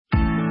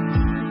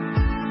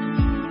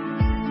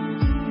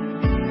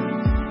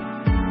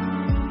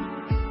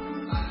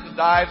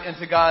dive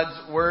into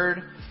God's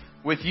Word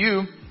with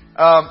you.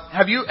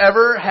 Have you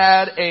ever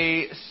had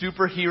a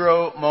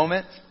superhero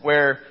moment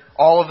where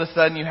all of a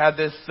sudden you had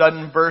this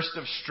sudden burst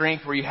of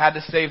strength where you had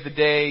to save the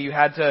day, you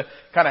had to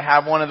kind of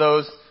have one of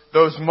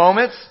those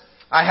moments?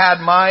 I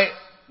had my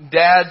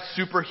dad's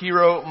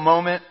superhero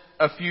moment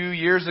a few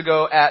years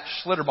ago at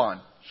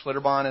Schlitterbahn.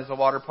 Schlitterbahn is a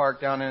water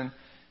park down in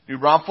New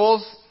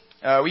Braunfels.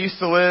 We used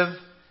to live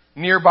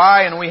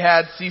nearby and we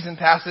had season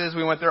passes.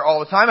 We went there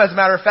all the time. As a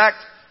matter of fact,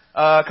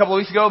 a couple of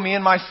weeks ago, me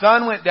and my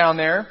son went down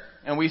there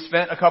and we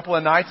spent a couple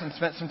of nights and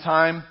spent some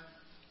time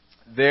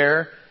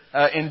there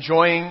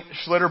enjoying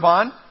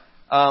Schlitterbahn.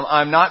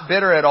 I'm not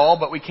bitter at all,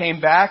 but we came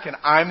back and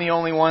I'm the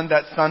only one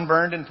that's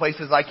sunburned in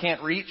places I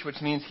can't reach,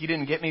 which means he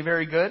didn't get me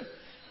very good.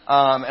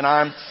 And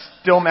I'm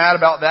still mad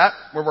about that.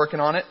 We're working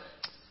on it.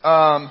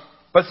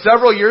 But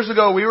several years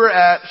ago, we were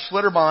at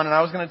Schlitterbahn and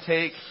I was going to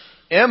take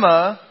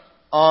Emma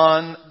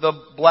on the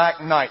Black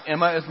Knight.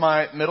 Emma is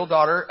my middle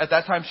daughter. At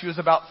that time, she was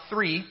about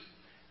 3.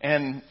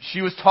 And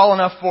she was tall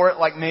enough for it,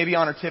 like maybe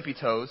on her tippy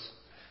toes.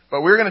 But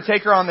we were going to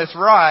take her on this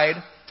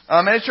ride.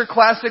 And it's your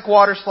classic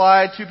water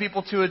slide, 2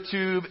 people to a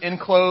tube,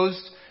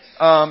 enclosed,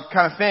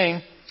 kind of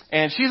thing.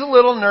 And she's a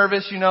little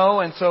nervous, you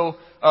know, and so,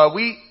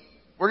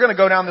 we're going to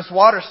go down this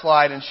water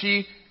slide and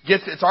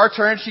it's our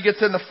turn, she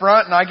gets in the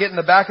front and I get in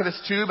the back of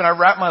this tube and I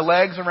wrap my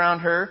legs around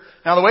her.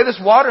 Now the way this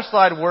water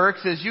slide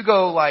works is you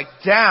go like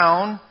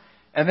down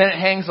and then it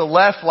hangs a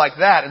left like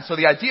that. And so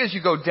the idea is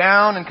you go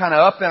down and kind of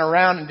up and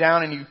around and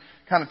down and you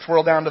kind of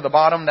twirl down to the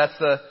bottom. That's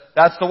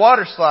the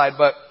water slide.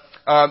 But,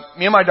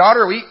 me and my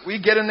daughter,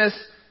 we get in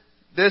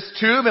this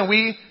tube and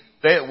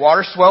the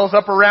water swells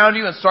up around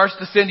you and starts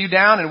to send you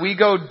down and we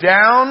go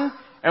down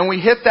and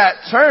we hit that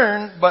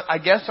turn, but I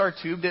guess our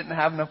tube didn't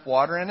have enough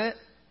water in it,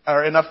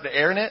 or enough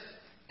air in it,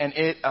 and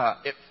it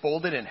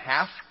folded in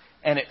half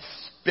and it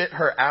spit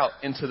her out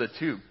into the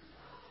tube.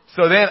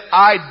 So then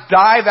I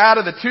dive out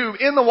of the tube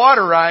in the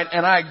water ride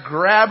and I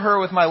grab her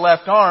with my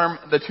left arm.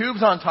 The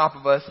tube's on top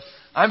of us.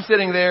 I'm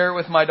sitting there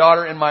with my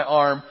daughter in my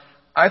arm.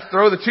 I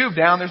throw the tube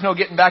down. There's no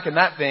getting back in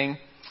that thing.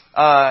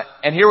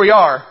 And here we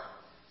are.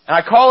 And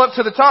I call up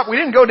to the top. We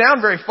didn't go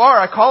down very far.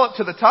 I call up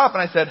to the top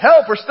and I said,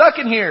 "Help, we're stuck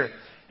in here."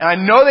 And I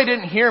know they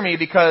didn't hear me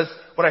because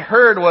what I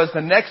heard was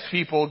the next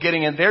people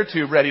getting in their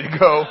tube ready to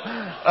go.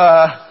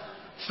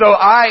 So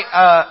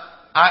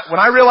when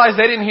I realized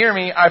they didn't hear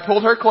me, I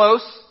pulled her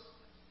close.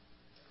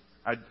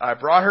 I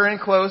brought her in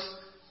close.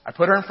 I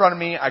put her in front of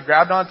me. I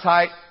grabbed on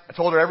tight. I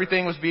told her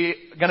everything was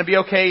going to be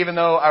okay, even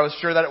though I was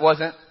sure that it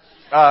wasn't.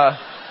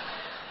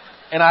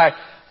 And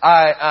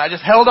I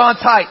just held on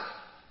tight.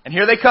 And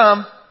here they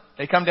come.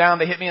 They come down.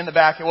 They hit me in the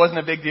back. It wasn't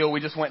a big deal.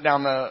 We just went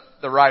down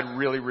the ride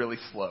really, really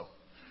slow.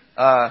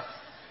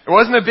 It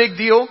wasn't a big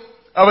deal.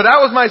 But that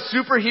was my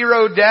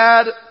superhero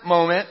dad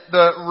moment.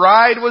 The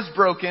ride was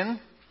broken.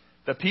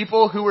 The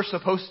people who were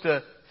supposed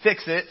to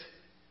fix it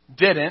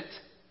didn't.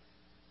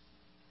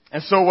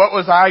 And so what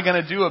was I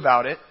going to do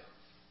about it?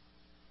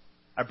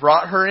 I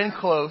brought her in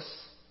close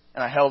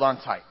and I held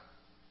on tight.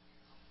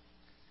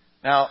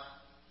 Now,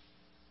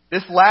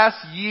 this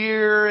last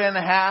year and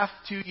a half,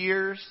 2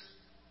 years,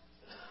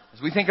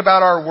 as we think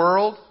about our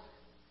world,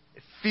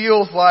 it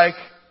feels like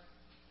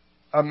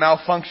a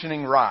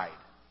malfunctioning ride.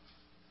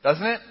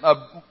 Doesn't it?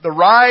 The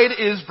ride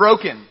is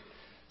broken.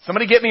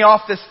 Somebody get me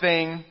off this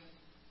thing.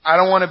 I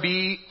don't want to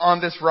be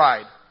on this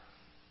ride.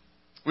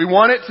 We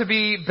want it to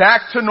be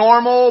back to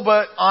normal,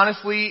 but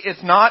honestly,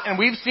 it's not. And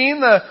we've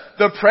seen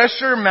the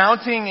pressure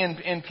mounting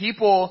in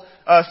people.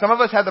 Some of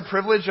us had the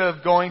privilege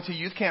of going to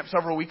youth camp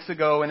several weeks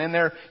ago, and in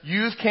their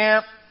youth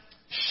camp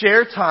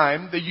share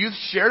time, the youth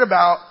shared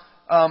about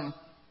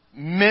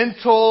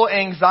mental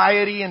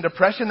anxiety and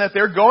depression that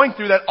they're going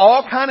through that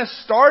all kind of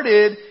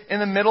started in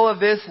the middle of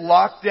this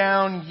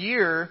lockdown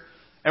year.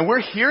 And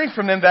we're hearing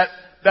from them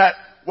that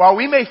while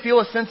we may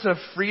feel a sense of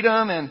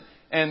freedom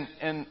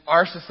and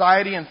our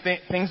society and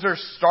things are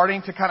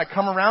starting to kind of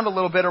come around a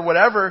little bit or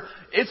whatever,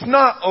 it's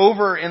not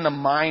over in the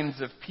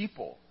minds of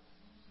people.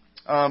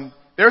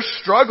 They're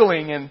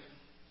struggling and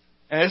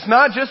it's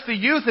not just the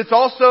youth, it's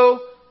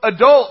also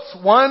adults.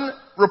 One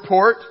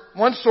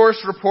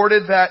source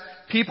reported that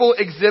people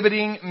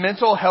exhibiting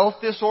mental health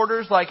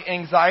disorders like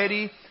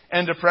anxiety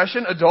and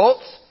depression,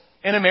 adults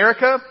in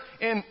America,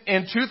 in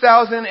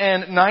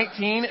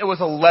 2019, it was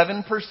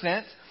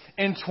 11%.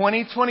 In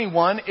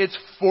 2021, it's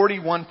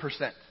 41%.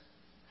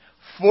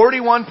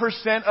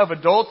 41% of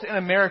adults in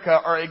America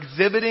are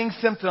exhibiting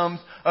symptoms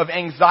of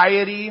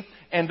anxiety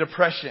and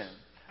depression.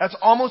 That's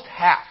almost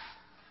half.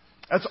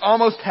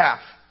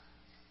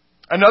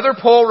 Another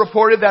poll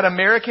reported that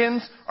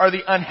Americans are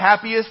the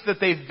unhappiest that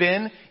they've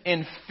been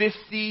in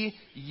 50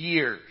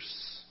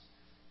 years.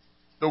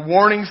 The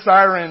warning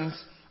sirens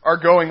are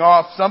going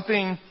off.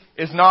 Something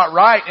is not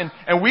right.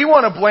 And we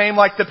want to blame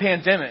like the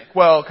pandemic.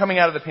 Well, coming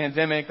out of the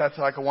pandemic, that's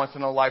like a once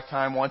in a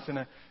lifetime, once in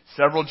a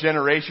several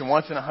generation,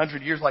 once in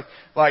 100 years.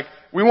 Like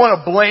we want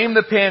to blame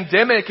the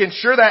pandemic, and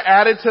sure that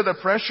added to the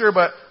pressure,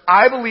 but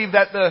I believe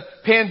that the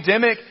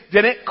pandemic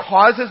didn't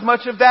cause as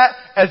much of that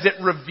as it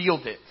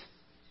revealed it.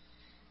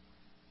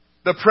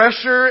 The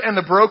pressure and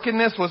the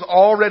brokenness was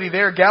already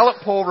there. Gallup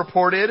poll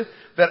reported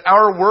that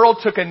our world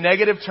took a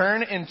negative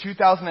turn in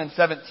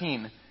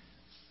 2017.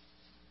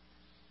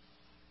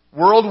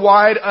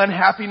 Worldwide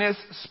unhappiness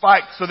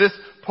spiked. So this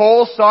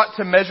poll sought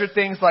to measure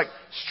things like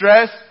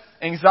stress,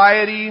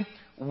 anxiety,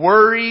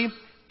 worry,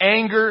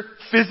 anger,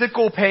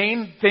 physical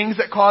pain, things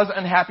that cause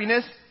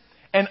unhappiness.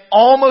 And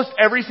almost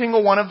every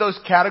single one of those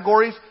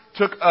categories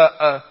took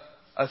a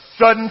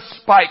sudden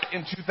spike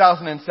in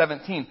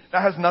 2017.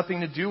 That has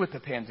nothing to do with the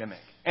pandemic.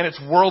 And it's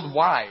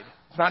worldwide.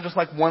 It's not just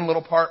like one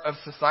little part of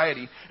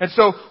society. And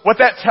so what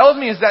that tells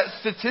me is that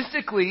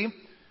statistically,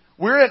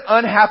 we're an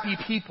unhappy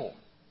people.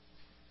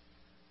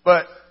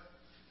 But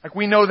like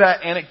we know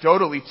that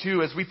anecdotally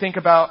too, as we think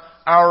about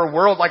our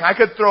world. Like I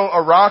could throw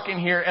a rock in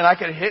here and I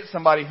could hit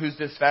somebody who's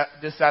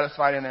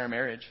dissatisfied in their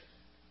marriage.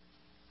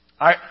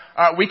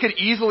 We could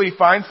easily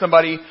find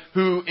somebody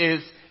who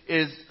is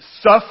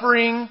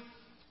suffering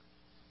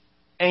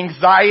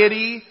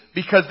anxiety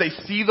because they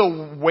see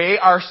the way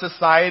our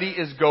society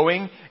is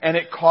going and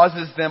it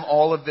causes them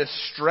all of this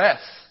stress.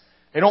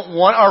 They don't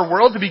want our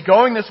world to be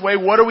going this way.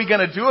 What are we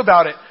going to do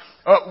about it?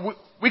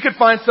 We could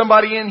find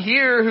somebody in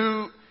here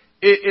who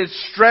is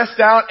stressed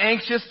out,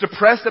 anxious,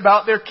 depressed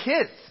about their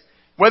kids.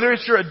 Whether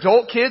it's your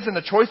adult kids and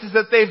the choices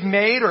that they've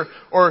made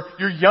or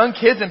your young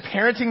kids and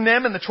parenting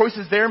them and the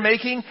choices they're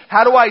making.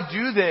 How do I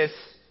do this?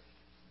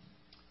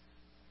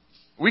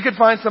 We could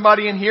find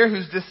somebody in here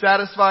who's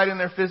dissatisfied in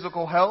their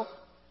physical health.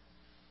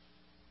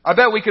 I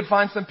bet we could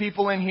find some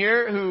people in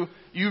here who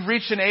you've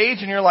reached an age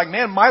and you're like,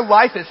 man, my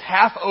life is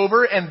half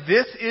over and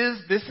this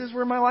is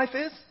where my life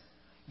is?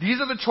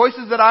 These are the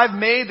choices that I've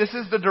made. This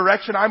is the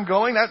direction I'm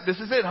going. This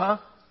is it, huh?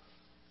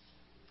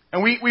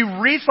 And we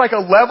reach like a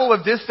level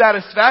of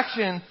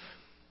dissatisfaction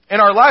in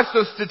our lives.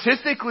 So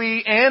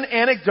statistically and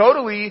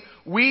anecdotally,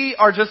 we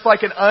are just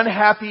like an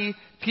unhappy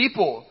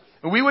people.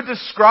 And we would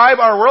describe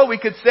our world, we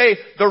could say,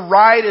 the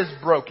ride is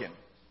broken.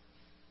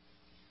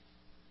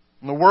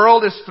 And the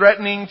world is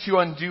threatening to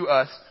undo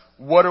us.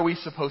 What are we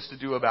supposed to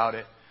do about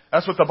it?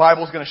 That's what the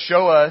Bible is going to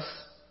show us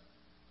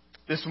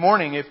this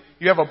morning. If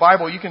you have a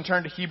Bible, you can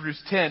turn to Hebrews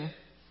 10.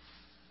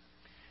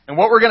 And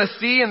what we're going to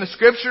see in the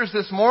scriptures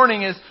this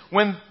morning is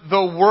when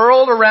the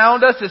world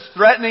around us is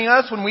threatening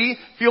us, when we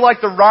feel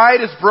like the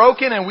ride is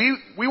broken and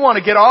we want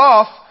to get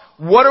off,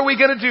 what are we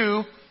going to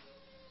do?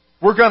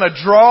 We're going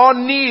to draw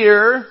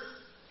near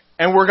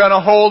and we're going to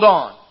hold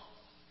on.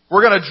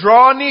 We're going to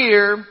draw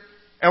near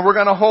and we're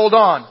going to hold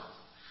on.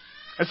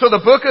 And so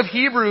the book of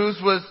Hebrews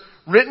was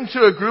written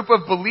to a group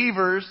of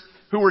believers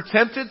who were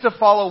tempted to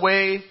fall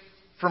away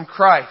from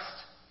Christ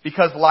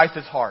because life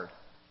is hard.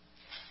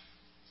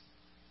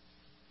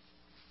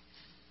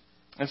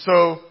 And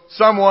so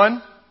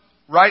someone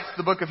writes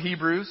the book of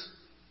Hebrews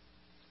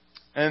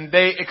and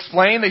they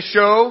explain, they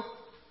show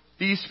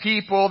these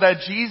people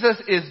that Jesus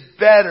is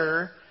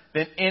better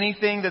than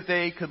anything that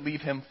they could leave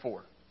Him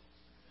for.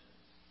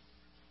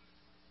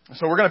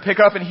 So we're going to pick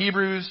up in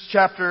Hebrews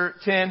chapter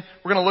 10.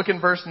 We're going to look in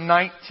verse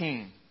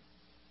 19.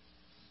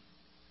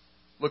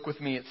 Look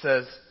with me. It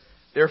says,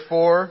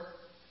 "Therefore,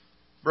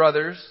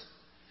 brothers,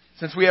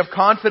 since we have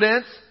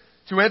confidence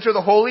to enter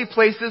the holy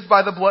places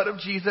by the blood of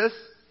Jesus,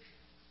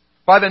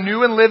 by the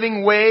new and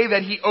living way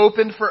that He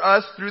opened for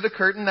us through the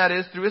curtain, that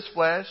is, through His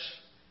flesh,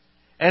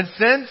 and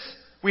since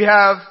we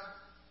have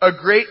a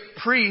great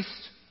priest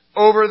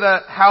over the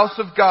house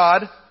of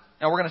God,"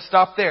 now we're going to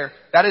stop there.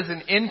 That is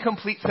an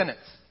incomplete sentence.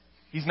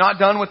 He's not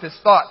done with his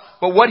thought.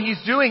 But what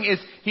he's doing is,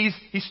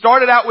 he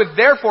started out with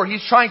therefore.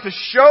 He's trying to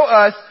show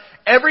us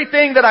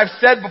everything that I've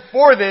said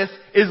before this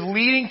is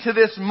leading to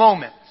this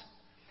moment.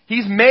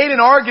 He's made an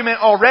argument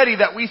already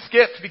that we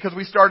skipped because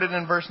we started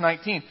in verse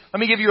 19. Let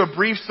me give you a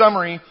brief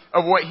summary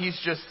of what he's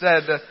just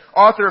said. The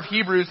author of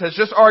Hebrews has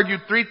just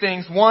argued three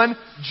things. One,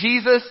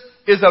 Jesus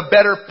is a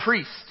better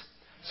priest.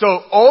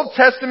 So Old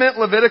Testament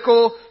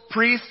Levitical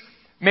priests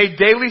made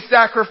daily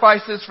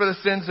sacrifices for the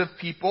sins of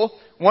people.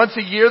 Once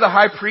a year, the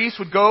high priest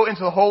would go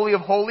into the Holy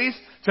of Holies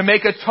to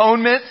make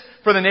atonement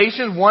for the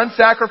nation, one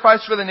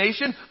sacrifice for the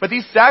nation. But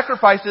these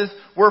sacrifices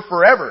were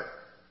forever.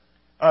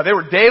 They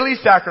were daily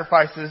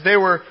sacrifices. They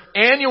were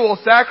annual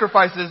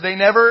sacrifices. They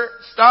never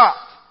stopped.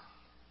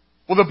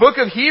 Well, the book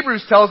of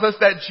Hebrews tells us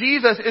that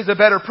Jesus is a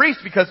better priest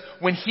because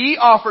when He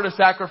offered a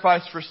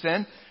sacrifice for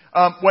sin,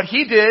 what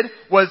He did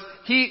was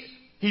He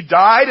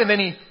died and then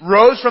He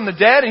rose from the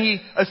dead and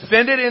He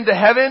ascended into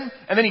heaven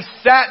and then He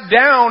sat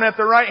down at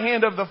the right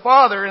hand of the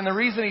Father. And the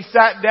reason He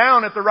sat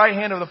down at the right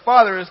hand of the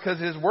Father is because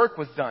His work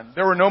was done.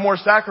 There were no more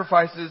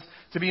sacrifices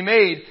to be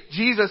made.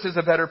 Jesus is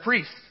a better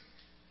priest.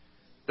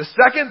 The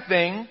second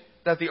thing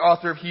that the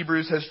author of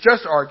Hebrews has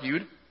just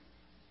argued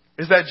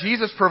is that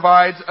Jesus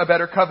provides a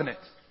better covenant.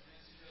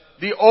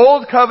 The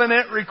old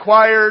covenant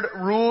required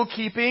rule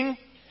keeping,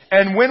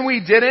 and when we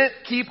didn't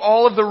keep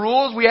all of the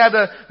rules, we had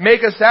to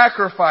make a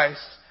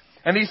sacrifice.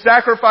 And these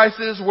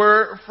sacrifices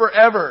were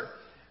forever.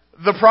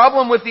 The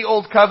problem with the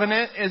old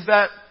covenant is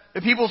that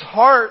the people's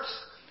hearts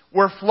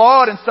were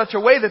flawed in such a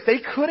way that they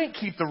couldn't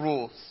keep the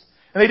rules.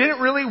 And they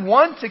didn't really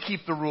want to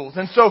keep the rules.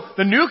 And so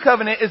the new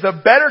covenant is a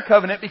better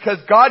covenant because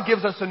God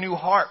gives us a new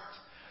heart.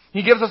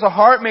 He gives us a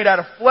heart made out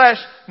of flesh,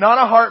 not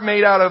a heart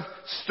made out of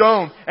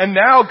stone. And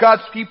now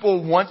God's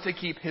people want to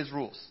keep His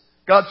rules.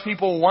 God's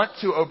people want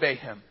to obey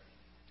Him.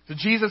 So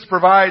Jesus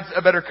provides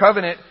a better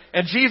covenant.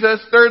 And Jesus,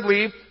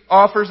 thirdly,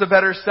 offers a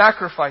better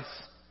sacrifice.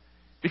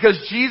 Because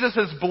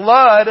Jesus'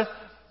 blood,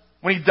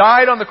 when He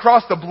died on the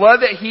cross, the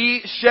blood that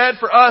He shed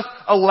for us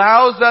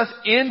allows us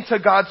into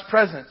God's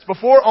presence.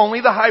 Before,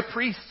 only the high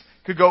priest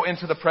could go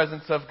into the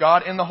presence of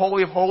God in the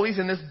Holy of Holies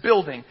in this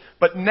building.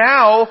 But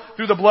now,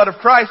 through the blood of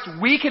Christ,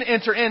 we can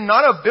enter in,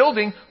 not a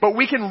building, but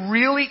we can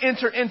really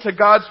enter into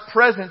God's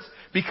presence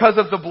because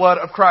of the blood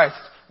of Christ.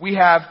 We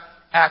have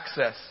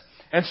access.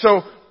 And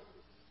so,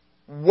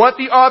 what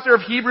the author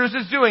of Hebrews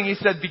is doing, he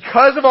said,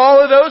 because of all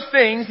of those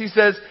things, he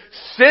says,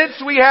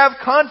 since we have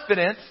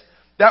confidence,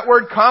 that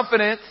word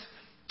confidence,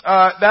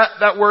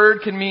 that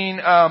word can mean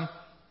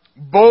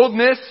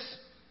boldness,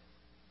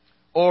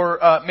 or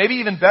maybe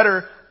even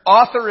better,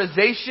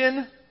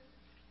 authorization,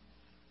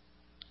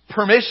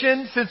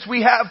 permission. Since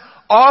we have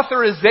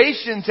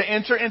authorization to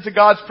enter into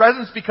God's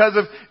presence because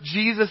of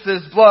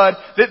Jesus' blood,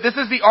 this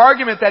is the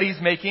argument that he's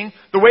making.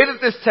 The way that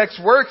this text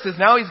works is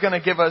now he's going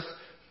to give us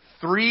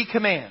 3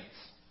 commands.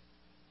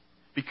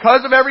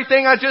 Because of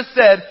everything I just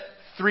said,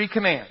 3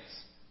 commands.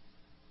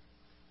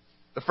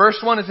 The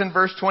first one is in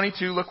verse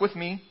 22. Look with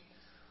me.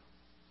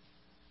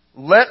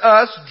 Let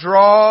us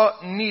draw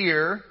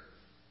near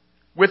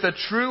with a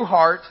true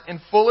heart in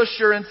full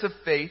assurance of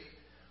faith,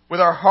 with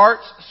our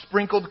hearts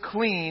sprinkled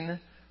clean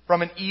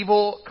from an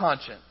evil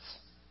conscience,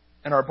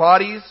 and our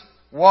bodies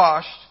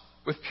washed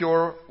with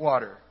pure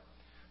water.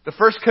 The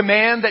first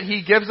command that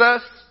he gives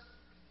us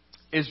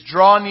is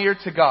draw near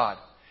to God.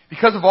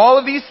 Because of all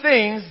of these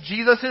things,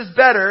 Jesus is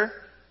better.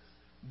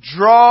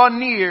 Draw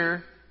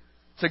near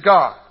to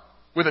God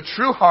with a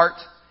true heart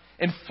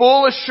in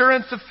full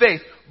assurance of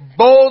faith,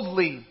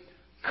 boldly,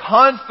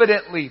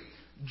 confidently,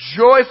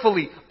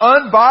 joyfully,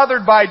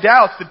 unbothered by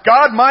doubts that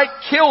God might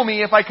kill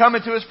me if I come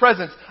into His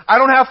presence. I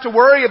don't have to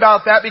worry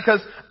about that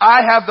because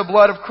I have the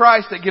blood of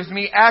Christ that gives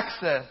me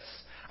access.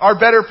 Our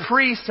better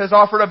priest has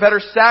offered a better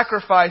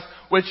sacrifice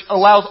which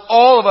allows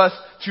all of us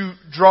to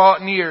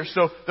draw near.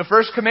 So the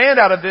first command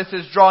out of this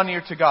is draw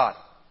near to God.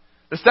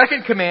 The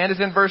second command is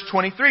in verse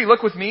 23.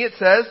 Look with me. It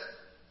says,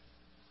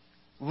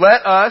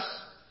 let us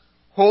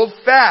hold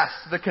fast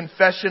the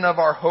confession of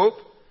our hope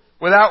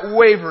without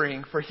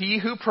wavering, for He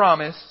who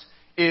promised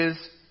is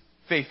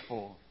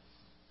faithful.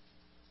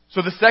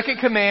 So the second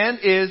command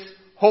is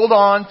hold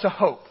on to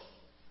hope.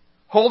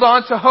 Hold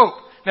on to hope.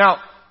 Now,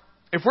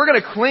 if we're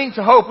going to cling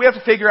to hope, we have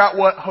to figure out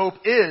what hope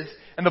is.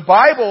 And the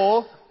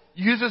Bible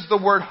uses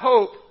the word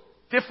hope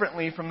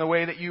differently from the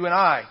way that you and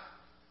I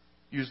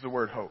use the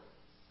word hope.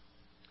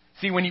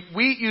 See, when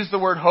we use the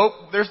word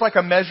hope, there's like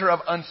a measure of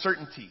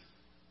uncertainty.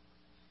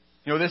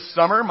 You know, this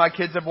summer, my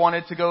kids have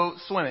wanted to go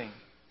swimming.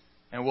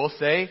 And we'll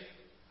say,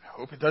 I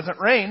hope it doesn't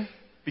rain,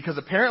 because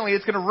apparently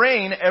it's going to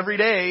rain every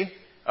day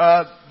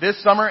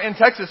this summer in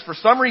Texas for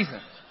some reason.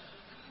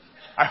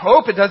 I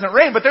hope it doesn't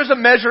rain, but there's a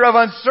measure of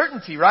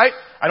uncertainty, right?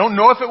 I don't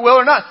know if it will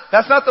or not.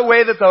 That's not the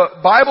way that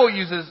the Bible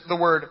uses the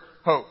word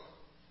hope.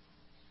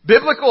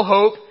 Biblical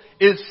hope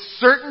is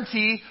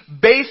certainty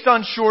based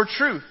on sure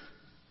truth.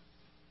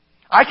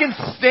 I can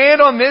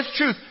stand on this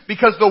truth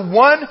because the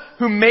one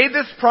who made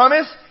this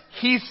promise,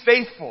 He's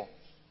faithful.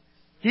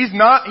 He's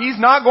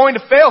not going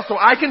to fail, so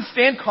I can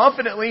stand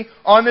confidently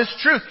on this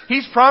truth.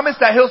 He's promised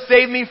that He'll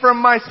save me from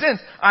my sins.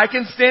 I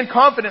can stand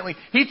confidently.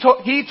 He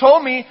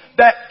told me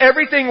that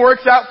everything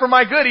works out for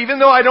my good. Even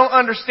though I don't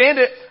understand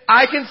it,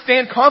 I can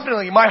stand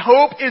confidently. My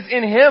hope is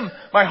in Him.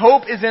 My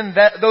hope is in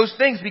those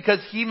things because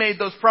He made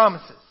those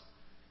promises.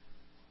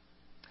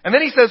 And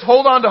then he says,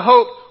 hold on to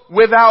hope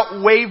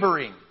without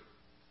wavering.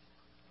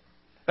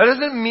 That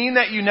doesn't mean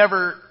that you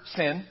never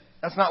sin.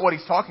 That's not what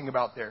he's talking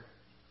about there.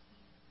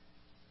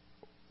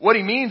 What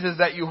he means is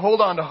that you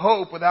hold on to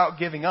hope without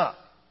giving up.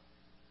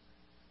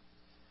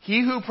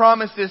 He who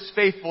promised is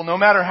faithful. No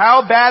matter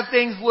how bad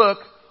things look,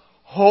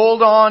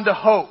 hold on to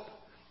hope.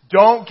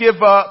 Don't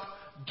give up.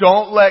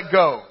 Don't let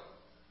go.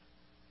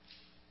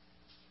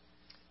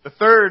 The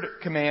third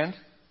command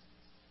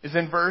is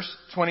in verse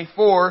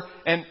 24,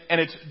 and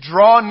it's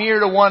draw near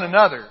to one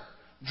another.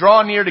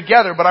 Draw near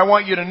together, but I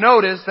want you to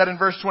notice that in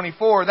verse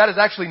 24, that is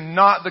actually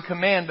not the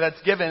command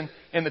that's given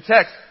in the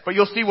text, but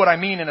you'll see what I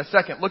mean in a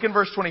second. Look in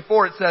verse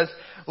 24, it says,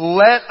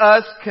 let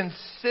us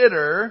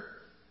consider,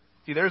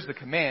 see there's the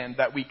command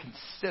that we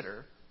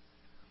consider.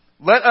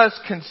 Let us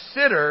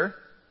consider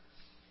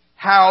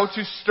how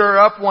to stir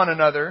up one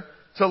another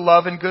to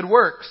love and good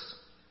works.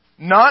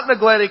 Not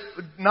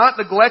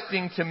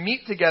neglecting to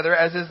meet together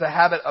as is the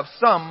habit of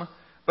some,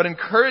 but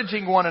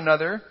encouraging one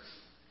another,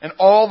 and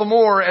all the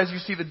more as you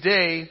see the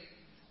day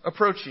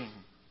approaching.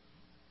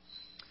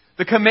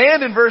 The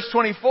command in verse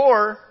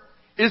 24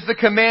 is the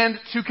command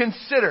to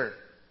consider.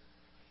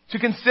 To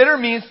consider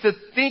means to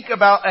think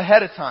about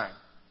ahead of time.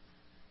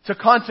 To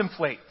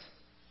contemplate.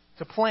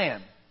 To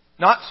plan.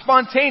 Not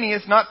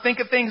spontaneous, not think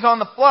of things on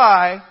the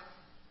fly,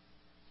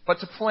 but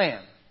to plan.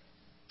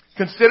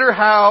 Consider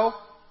how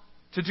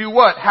to do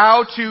what?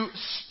 How to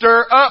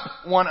stir up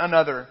one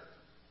another.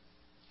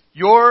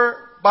 Your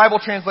Bible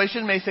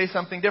translation may say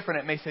something different.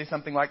 It may say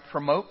something like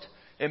promote.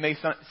 It may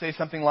say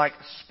something like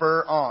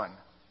spur on.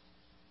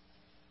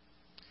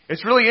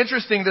 It's really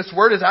interesting. This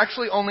word is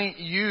actually only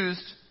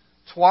used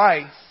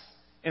twice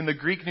in the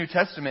Greek New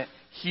Testament,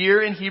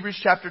 here in Hebrews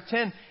chapter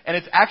 10, and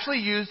it's actually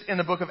used in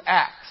the book of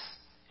Acts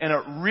in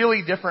a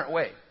really different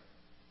way.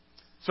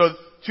 So,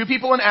 two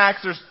people in Acts,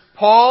 there's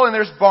Paul and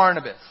there's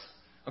Barnabas.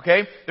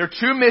 Okay? They're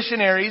two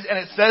missionaries, and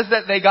it says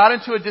that they got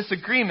into a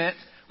disagreement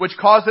which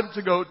caused them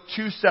to go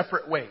two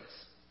separate ways.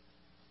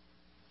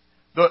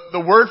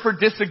 The word for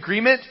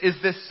disagreement is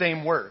this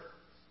same word.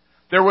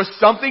 There was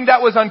something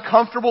that was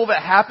uncomfortable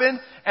that happened,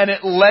 and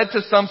it led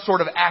to some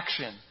sort of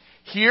action.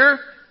 Here,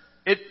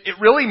 it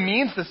really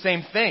means the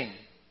same thing.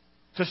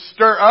 To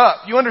stir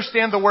up. You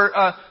understand the word,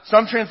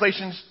 some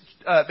translations,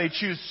 they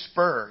choose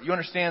spur. You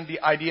understand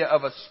the idea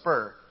of a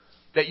spur.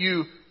 That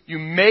you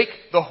make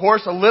the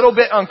horse a little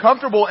bit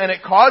uncomfortable and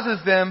it causes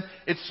them,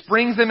 it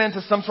springs them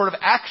into some sort of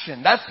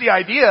action. That's the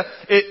idea.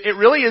 It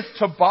really is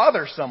to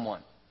bother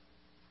someone.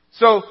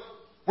 So,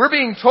 we're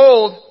being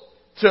told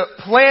to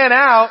plan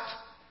out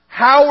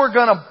how we're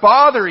going to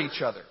bother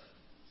each other.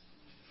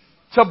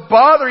 To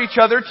bother each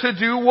other to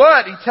do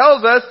what? He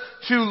tells us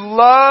to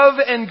love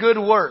and good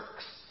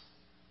works.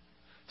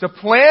 To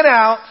plan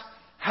out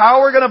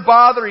how we're going to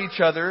bother each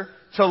other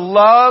to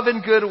love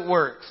and good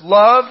works.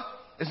 Love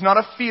is not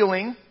a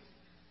feeling.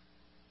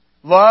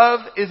 Love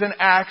is an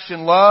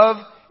action. Love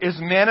is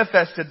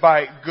manifested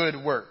by good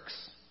works.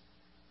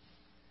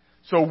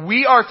 So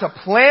we are to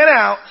plan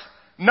out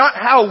not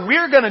how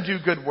we're going to do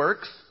good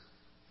works,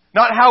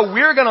 not how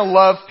we're going to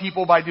love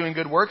people by doing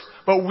good works,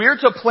 but we're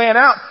to plan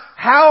out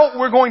how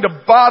we're going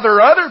to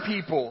bother other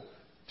people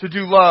to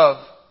do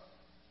love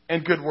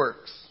and good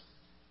works.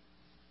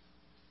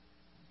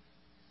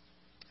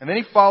 And then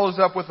he follows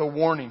up with a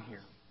warning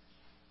here.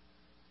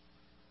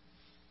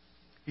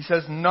 He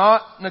says,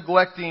 not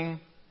neglecting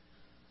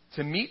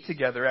to meet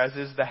together as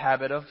is the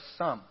habit of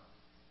some.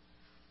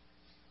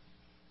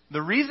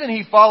 The reason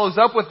he follows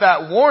up with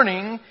that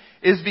warning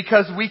is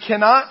because we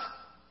cannot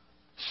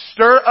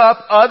stir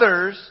up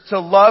others to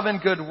love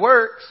and good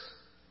works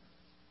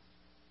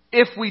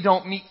if we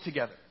don't meet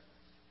together.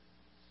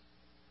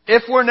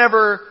 If we're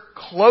never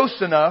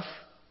close enough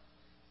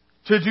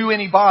to do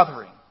any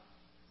bothering.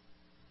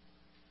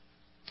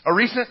 A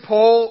recent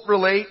poll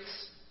relates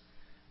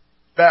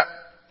that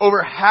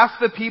over half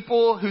the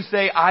people who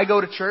say, I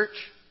go to church,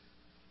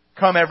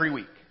 come every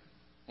week.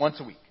 Once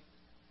a week.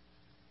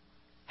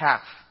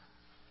 Half.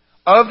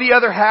 Of the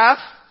other half,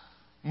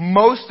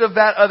 most of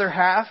that other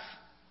half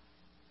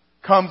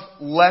comes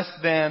less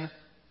than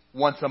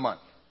once a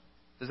month.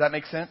 Does that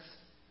make sense?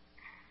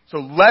 So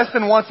less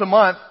than once a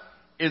month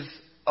is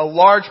a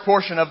large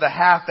portion of the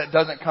half that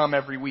doesn't come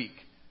every week.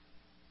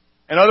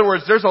 In other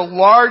words, there's a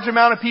large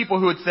amount of people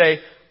who would say,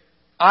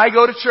 I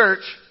go to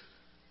church,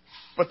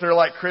 but they're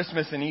like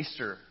Christmas and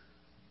Easter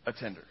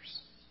attenders.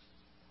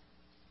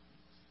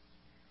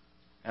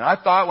 And I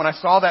thought, when I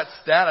saw that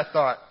stat, I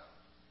thought,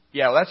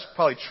 yeah, well, that's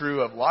probably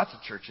true of lots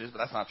of churches, but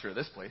that's not true of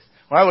this place.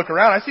 When I look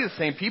around, I see the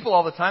same people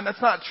all the time.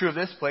 That's not true of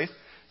this place.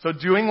 So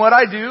doing what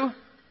I do,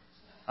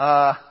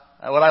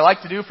 what I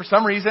like to do for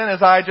some reason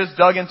is I just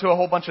dug into a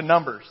whole bunch of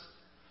numbers.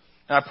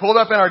 And I pulled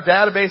up in our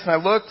database and I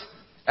looked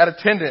at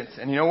attendance.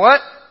 And you know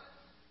what?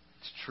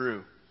 It's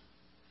true.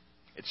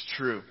 It's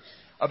true.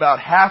 About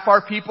half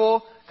our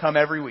people come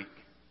every week.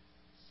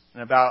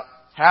 And about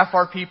half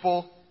our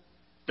people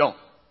don't.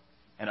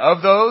 And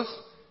of those,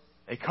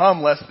 they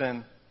come less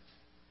than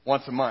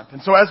once a month.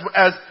 And so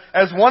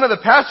as one of the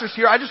pastors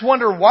here, I just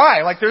wonder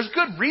why. Like, there's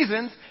good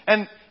reasons,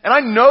 and I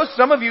know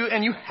some of you,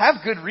 and you have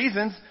good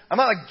reasons. I'm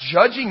not like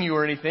judging you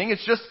or anything.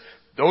 It's just,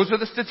 those are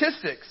the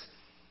statistics.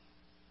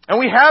 And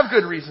we have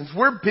good reasons.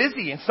 We're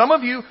busy. And some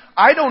of you,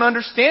 I don't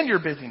understand your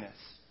busyness.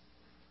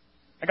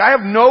 Like, I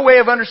have no way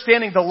of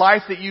understanding the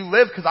life that you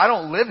live because I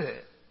don't live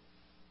it.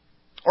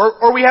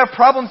 Or we have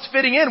problems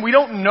fitting in. We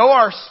don't know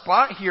our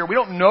spot here. We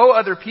don't know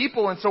other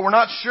people, and so we're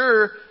not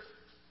sure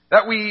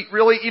that we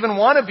really even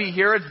want to be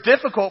here. It's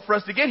difficult for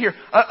us to get here.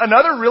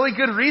 Another really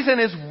good reason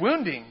is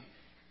wounding.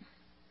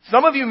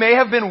 Some of you may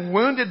have been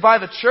wounded by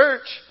the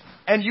church,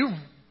 and you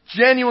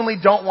genuinely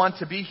don't want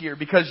to be here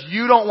because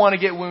you don't want to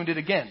get wounded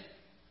again.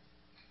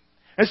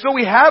 And so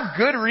we have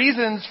good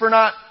reasons for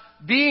not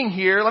being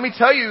here. Let me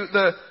tell you,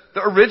 the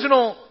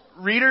original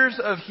readers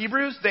of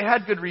Hebrews, they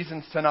had good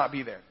reasons to not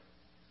be there.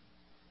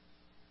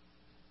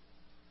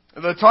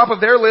 The top of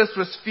their list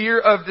was fear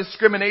of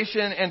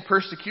discrimination and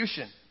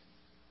persecution.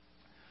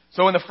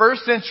 So in the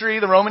first century,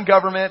 the Roman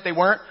government, they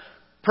weren't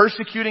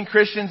persecuting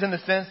Christians in the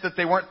sense that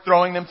they weren't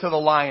throwing them to the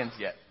lions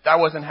yet. That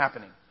wasn't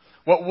happening.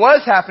 What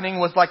was happening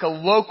was like a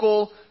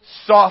local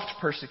soft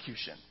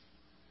persecution.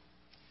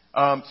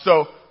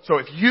 So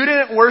if you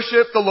didn't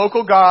worship the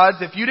local gods,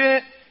 if you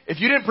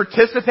didn't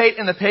participate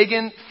in the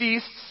pagan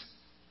feasts,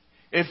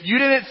 if you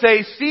didn't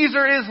say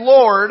Caesar is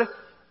Lord,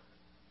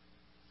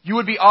 you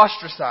would be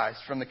ostracized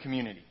from the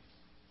community.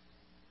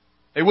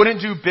 They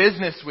wouldn't do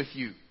business with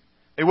you.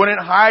 They wouldn't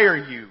hire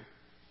you.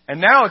 And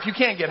now if you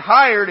can't get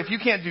hired, if you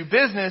can't do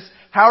business,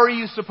 how are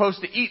you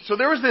supposed to eat? So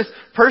there was this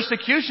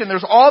persecution.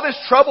 There's all this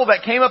trouble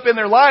that came up in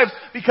their lives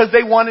because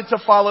they wanted to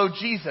follow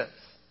Jesus.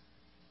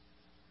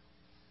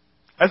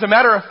 As a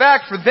matter of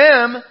fact, for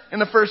them in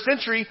the first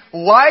century,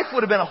 life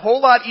would have been a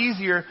whole lot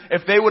easier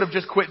if they would have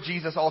just quit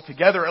Jesus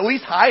altogether, at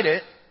least hide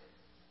it.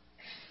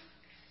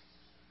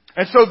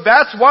 And so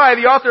that's why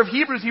the author of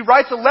Hebrews, he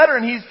writes a letter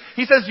and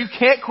he says you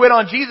can't quit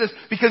on Jesus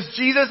because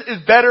Jesus is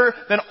better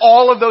than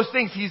all of those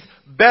things. He's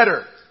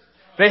better.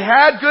 They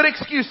had good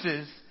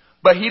excuses,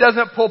 but he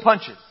doesn't pull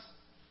punches.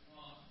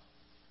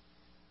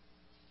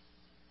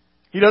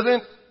 He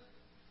doesn't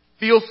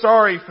feel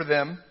sorry for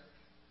them.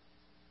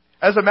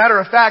 As a matter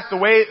of fact, the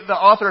way the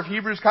author of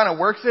Hebrews kind of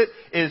works it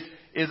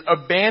is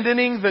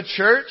abandoning the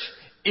church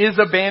is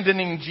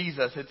abandoning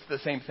Jesus. It's the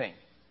same thing.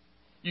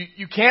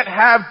 You can't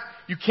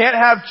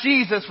have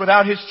Jesus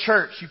without His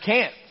church. You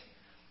can't.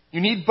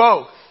 You need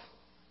both.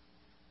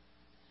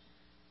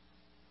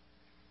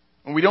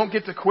 And we don't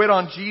get to quit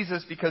on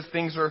Jesus because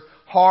things are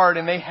hard,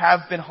 and they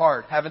have been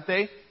hard, haven't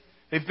they?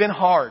 They've been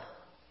hard.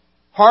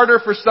 Harder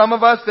for some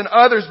of us than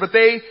others, but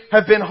they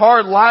have been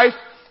hard. Life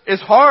is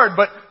hard,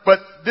 but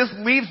this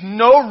leaves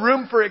no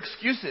room for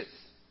excuses.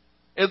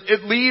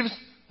 It leaves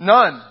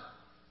none.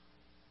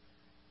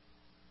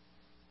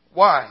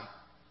 Why?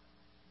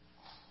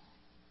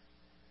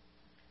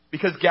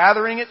 Because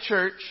gathering at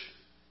church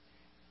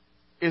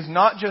is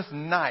not just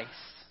nice.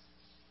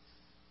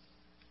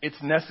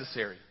 It's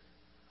necessary.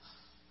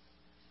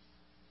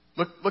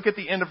 Look at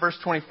the end of verse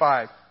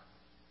 25.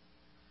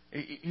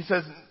 He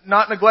says,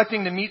 not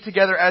neglecting to meet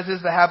together as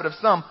is the habit of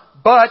some,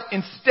 but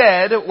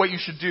instead what you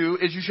should do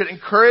is you should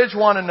encourage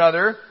one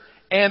another,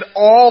 and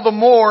all the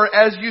more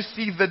as you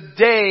see the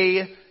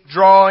day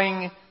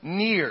drawing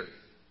near.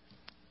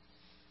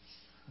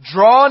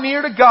 Draw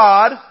near to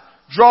God.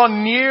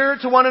 Draw near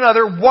to one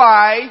another.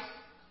 Why?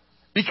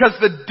 Because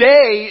the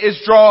day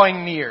is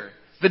drawing near.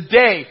 The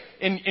day.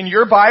 In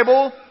your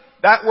Bible,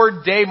 that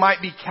word day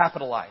might be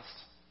capitalized.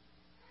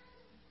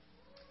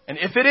 And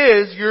if it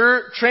is,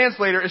 your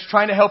translator is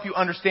trying to help you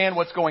understand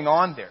what's going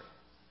on there.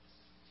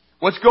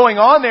 What's going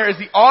on there is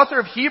the author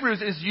of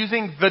Hebrews is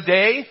using the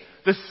day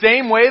the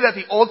same way that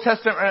the Old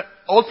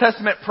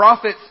Testament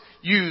prophets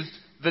used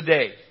the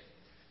day.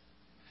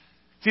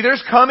 See,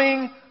 there's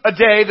coming a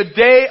day, the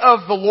day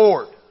of the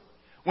Lord,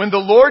 when the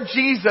Lord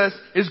Jesus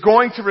is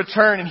going to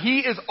return, and He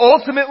is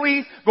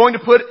ultimately going to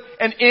put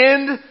an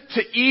end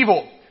to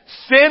evil.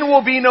 Sin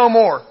will be no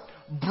more.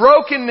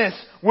 Brokenness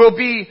will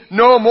be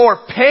no more.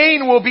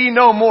 Pain will be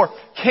no more.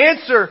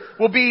 Cancer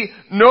will be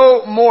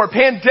no more.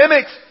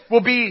 Pandemics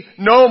will be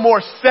no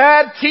more.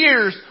 Sad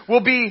tears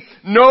will be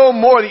no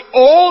more. The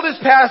old is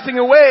passing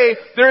away.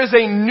 There is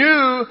a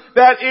new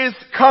that is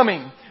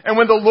coming. And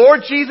when the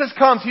Lord Jesus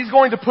comes, He's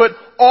going to put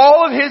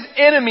all of His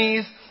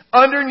enemies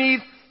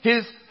underneath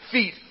His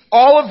feet.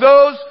 All of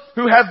those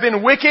who have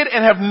been wicked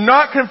and have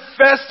not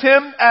confessed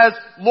Him as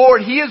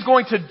Lord, He is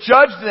going to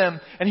judge them,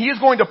 and He is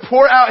going to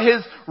pour out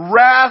His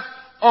wrath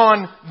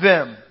on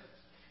them.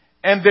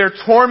 And their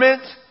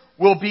torment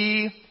will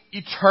be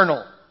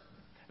eternal.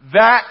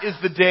 That is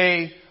the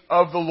day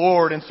of the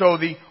Lord. And so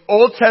the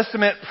Old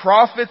Testament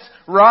prophets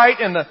write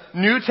and the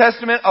New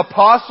Testament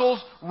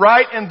apostles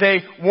write, and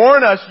they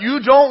warn us, you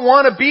don't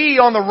want to be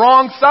on the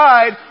wrong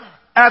side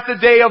at the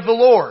day of the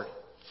Lord.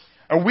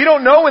 And we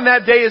don't know when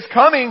that day is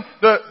coming.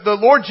 The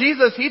Lord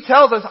Jesus, He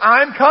tells us,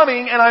 I'm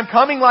coming, and I'm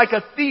coming like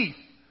a thief.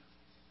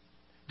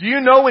 Do you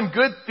know when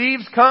good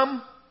thieves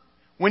come?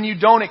 When you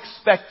don't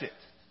expect it.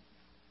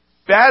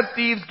 Bad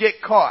thieves get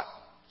caught.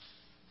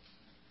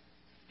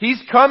 He's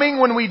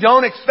coming when we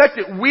don't expect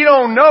it. We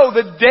don't know.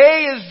 The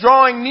day is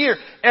drawing near.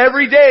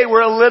 Every day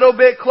we're a little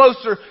bit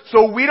closer,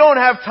 so we don't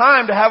have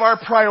time to have our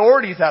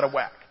priorities out of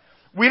whack.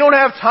 We don't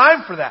have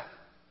time for that.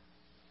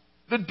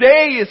 The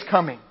day is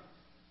coming.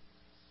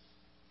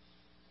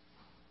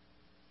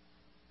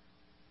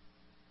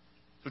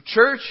 So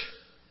church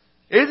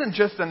isn't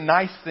just a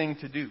nice thing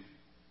to do.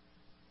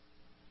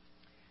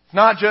 It's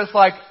not just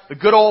like the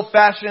good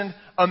old-fashioned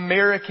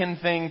American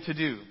thing to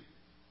do.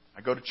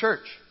 I go to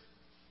church,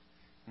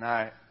 and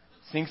I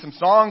sing some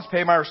songs,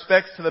 pay my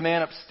respects to the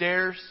man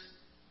upstairs.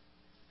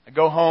 I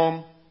go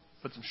home,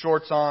 put some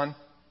shorts on,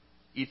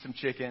 eat some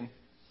chicken,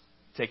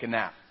 take a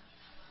nap.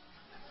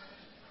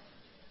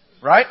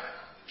 Right?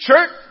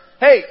 Church,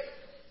 hey,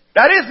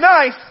 that is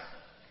nice,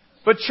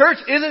 but church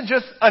isn't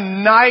just a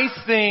nice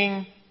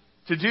thing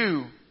to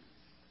do.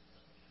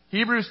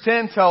 Hebrews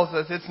 10 tells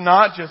us it's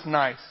not just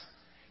nice.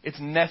 It's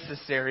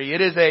necessary.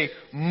 It is a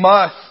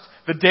must.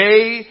 The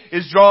day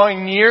is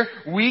drawing near.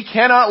 We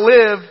cannot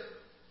live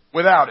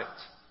without it.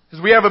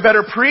 Because we have a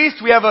better priest,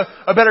 we have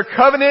a better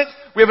covenant,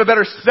 we have a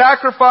better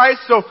sacrifice.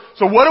 So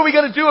what are we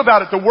going to do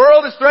about it? The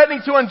world is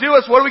threatening to undo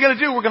us. What are we going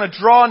to do? We're going to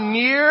draw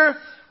near.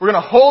 We're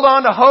going to hold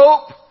on to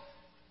hope.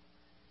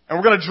 And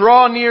we're going to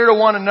draw near to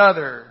one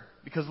another.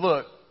 Because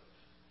look,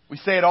 we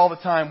say it all the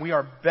time, we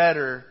are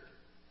better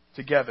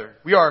together.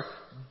 We are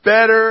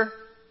better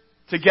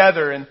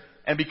together. And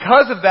And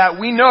because of that,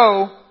 we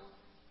know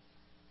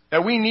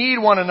that we need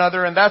one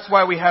another, and that's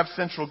why we have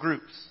central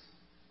groups.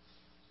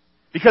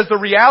 Because the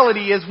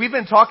reality is, we've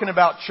been talking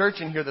about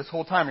church in here this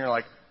whole time, and you're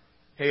like,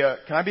 hey,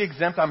 can I be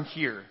exempt? I'm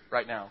here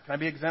right now. Can I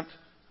be exempt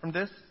from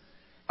this?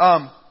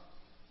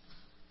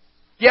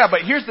 Yeah,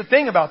 but here's the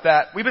thing about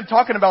that. We've been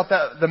talking about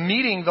the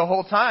meeting the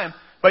whole time,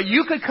 but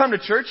you could come to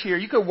church here,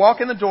 you could walk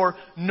in the door,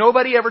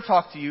 nobody ever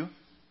talked to you.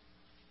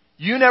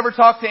 You never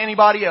talk to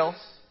anybody else.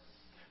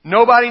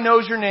 Nobody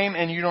knows your name,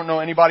 and you don't know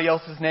anybody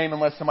else's name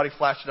unless somebody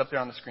flashed it up there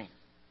on the screen.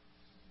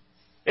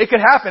 It could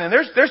happen, and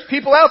there's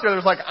people out there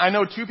that's like, I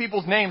know 2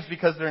 people's names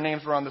because their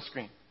names were on the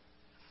screen.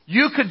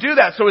 You could do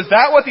that. So is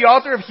that what the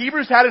author of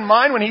Hebrews had in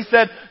mind when he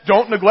said,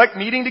 don't neglect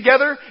meeting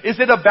together? Is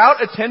it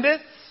about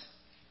attendance?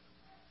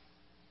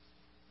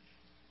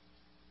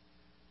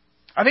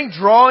 I think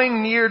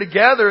drawing near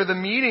together, the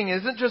meeting,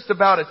 isn't just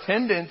about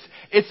attendance.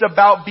 It's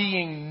about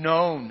being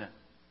known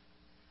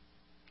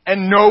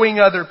and knowing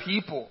other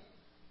people.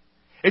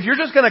 If you're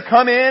just going to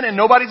come in and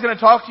nobody's going to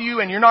talk to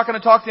you and you're not going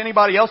to talk to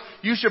anybody else,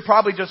 you should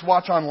probably just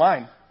watch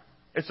online.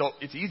 It's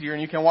easier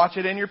and you can watch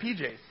it in your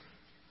PJs.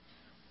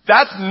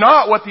 That's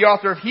not what the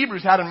author of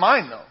Hebrews had in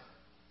mind, though.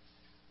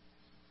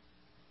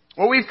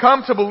 What we've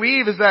come to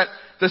believe is that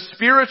the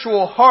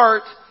spiritual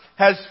heart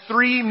has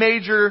 3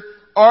 major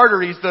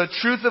arteries: the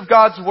truth of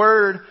God's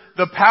Word,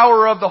 the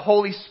power of the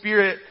Holy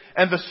Spirit,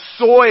 and the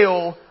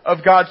soil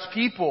of God's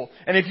people.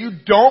 And if you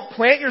don't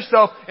plant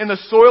yourself in the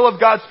soil of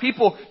God's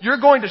people, you're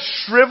going to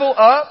shrivel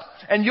up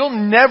and you'll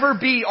never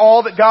be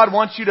all that God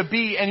wants you to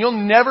be, and you'll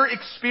never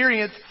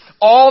experience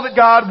all that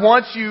God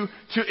wants you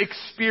to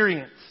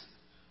experience.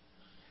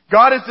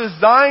 God has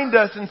designed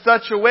us in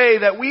such a way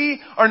that we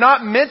are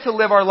not meant to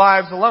live our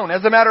lives alone.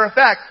 As a matter of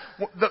fact,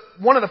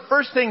 one of the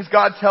first things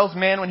God tells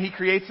man when He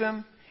creates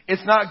him,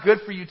 it's not good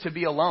for you to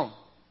be alone.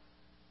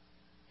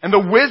 And the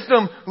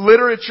wisdom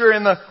literature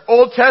in the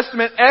Old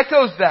Testament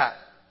echoes that.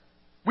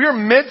 We are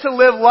meant to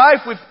live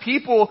life with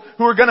people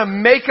who are going to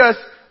make us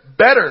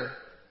better.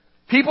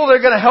 People that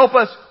are going to help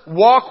us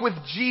walk with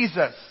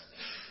Jesus.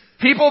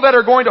 People that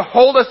are going to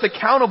hold us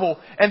accountable.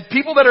 And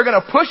people that are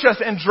going to push us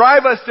and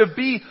drive us to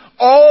be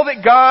all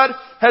that God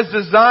has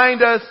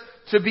designed us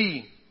to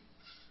be.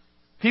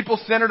 People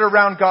centered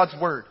around God's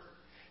Word.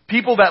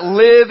 People that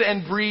live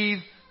and breathe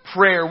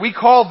prayer. We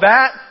call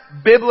that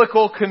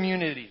biblical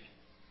community.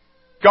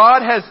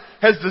 God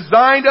has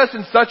designed us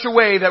in such a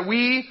way that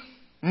we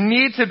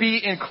need to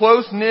be in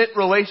close-knit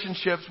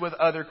relationships with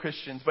other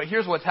Christians. But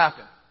here's what's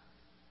happened.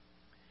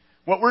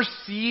 What we're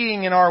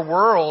seeing in our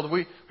world,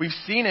 we've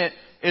seen it,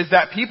 is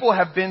that people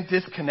have been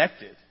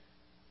disconnected.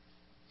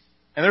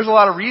 And there's a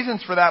lot of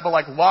reasons for that, but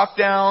like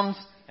lockdowns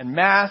and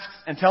masks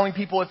and telling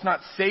people it's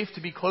not safe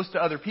to be close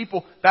to other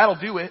people, that'll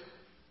do it.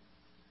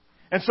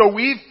 And so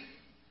we've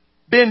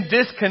been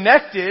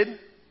disconnected,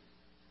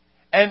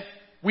 and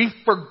we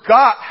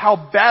forgot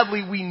how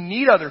badly we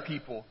need other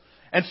people.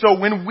 And so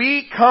when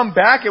we come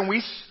back and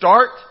we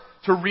start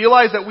to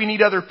realize that we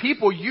need other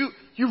people, you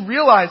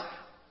realize,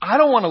 I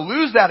don't want to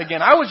lose that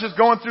again. I was just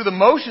going through the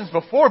motions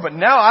before, but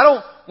now I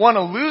don't want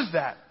to lose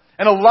that.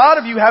 And a lot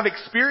of you have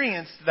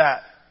experienced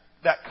that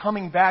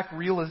coming back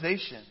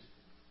realization.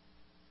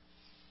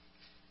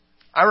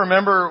 I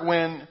remember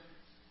when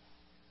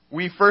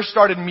we first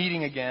started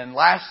meeting again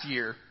last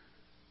year,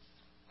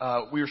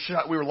 we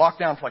were locked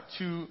down for like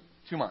two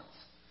months.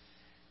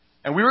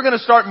 And we were going to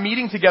start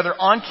meeting together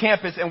on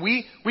campus, and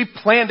we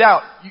planned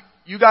out.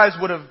 You guys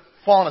would have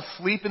fallen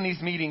asleep in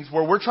these meetings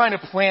where we're trying to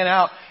plan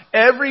out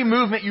every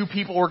movement you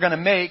people were going to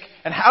make,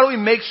 and how do we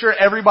make sure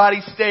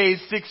everybody stays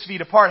 6 feet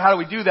apart? How do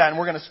we do that? And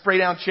we're going to spray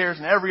down chairs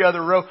in every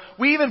other row.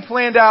 We even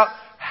planned out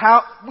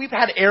how we've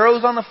had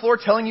arrows on the floor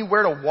telling you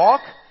where to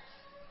walk.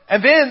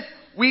 And then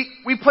we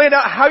planned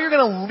out how you're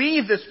going to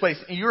leave this place.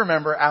 And you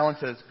remember, Alan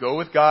says, go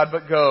with God,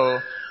 but go.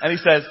 And he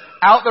says,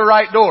 out the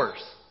right doors.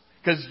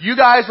 Because you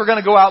guys are going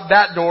to go out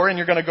that door and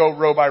you're going to go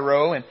row by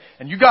row. And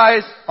you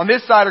guys on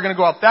this side are going to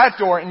go out that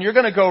door and you're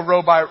going to go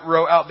row by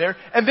row out there.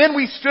 And then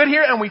we stood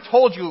here and we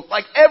told you,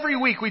 like every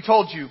week we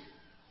told you,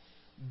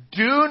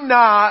 do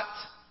not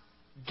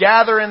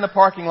gather in the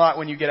parking lot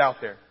when you get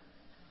out there.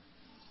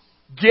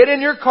 Get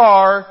in your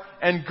car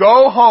and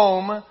go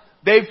home.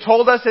 They've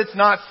told us it's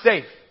not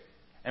safe.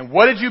 And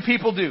what did you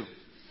people do?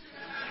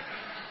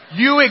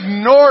 You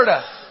ignored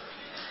us.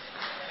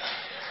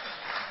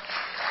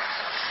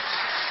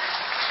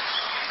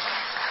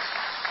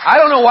 I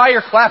don't know why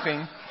you're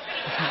clapping.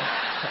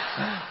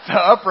 The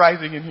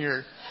uprising in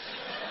here.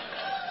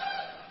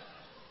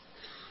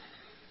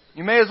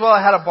 You may as well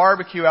have had a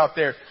barbecue out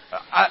there.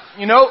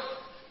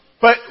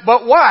 But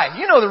why?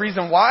 You know the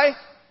reason why.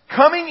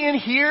 Coming in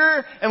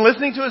here and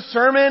listening to a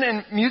sermon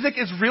and music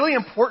is really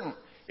important.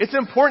 It's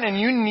important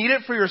and you need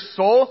it for your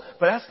soul,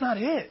 but that's not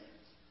it.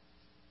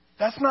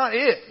 That's not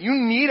it. You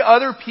need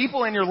other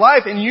people in your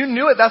life, and you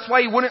knew it. That's why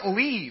you wouldn't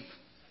leave.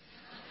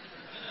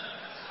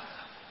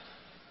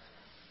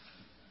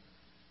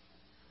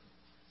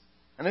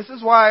 And this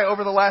is why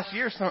over the last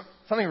year,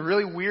 something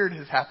really weird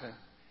has happened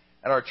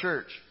at our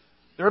church.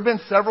 There have been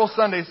several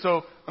Sundays,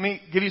 so let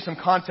me give you some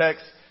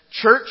context.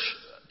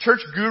 church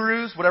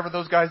gurus, whatever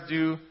those guys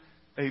do,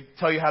 they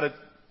tell you how to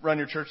run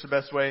your church the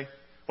best way.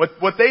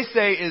 What they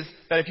say is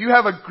that if you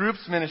have a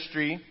groups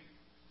ministry,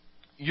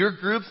 your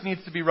groups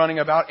needs to be running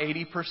about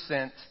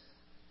 80%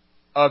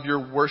 of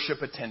your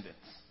worship attendance.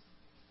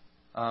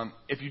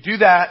 If you do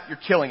that, you're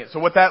killing it. So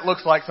what that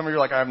looks like, some of you are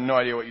like, I have no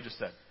idea what you just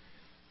said.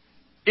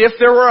 If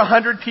there were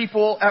 100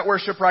 people at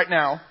worship right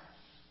now,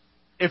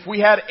 if we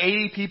had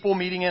 80 people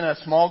meeting in a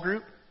small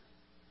group,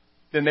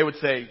 then they would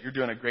say, you're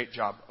doing a great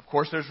job. Of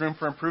course, there's room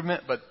for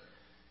improvement, but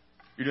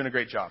you're doing a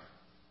great job.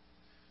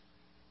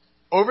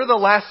 Over the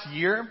last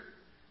year,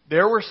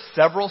 there were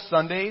several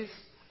Sundays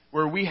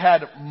where we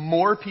had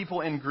more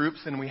people in groups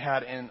than we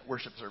had in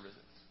worship services.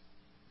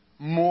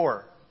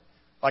 More.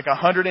 Like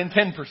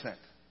 110%.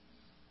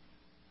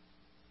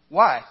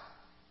 Why?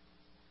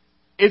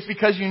 It's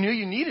because you knew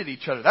you needed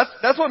each other.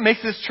 That's what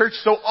makes this church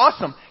so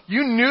awesome.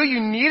 You knew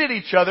you needed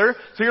each other,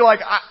 so you're like,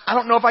 I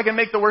don't know if I can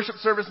make the worship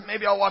service,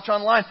 maybe I'll watch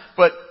online,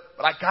 but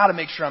I gotta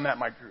make sure I'm at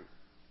my group.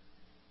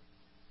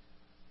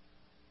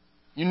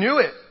 You knew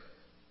it.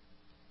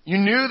 You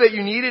knew that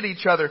you needed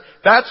each other.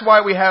 That's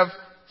why we have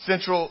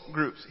central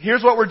groups.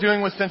 Here's what we're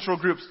doing with central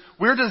groups.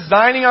 We're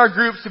designing our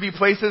groups to be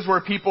places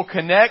where people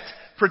connect,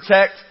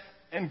 protect,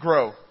 and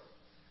grow.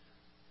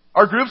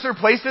 Our groups are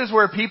places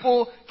where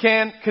people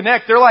can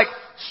connect. They're like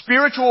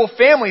spiritual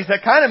families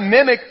that kind of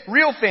mimic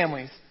real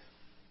families.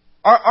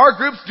 Our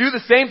groups do the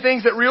same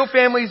things that real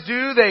families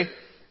do.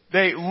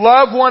 They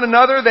love one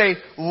another. They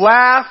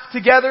laugh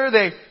together.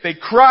 They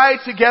cry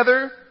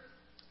together.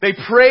 They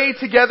pray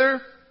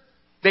together.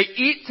 They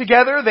eat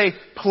together. They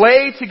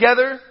play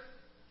together.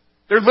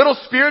 They're little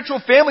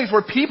spiritual families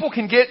where people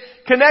can get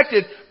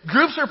connected.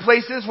 Groups are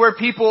places where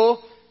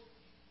people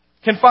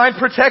can find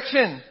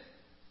protection.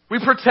 We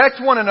protect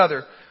one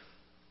another.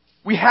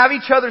 We have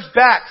each other's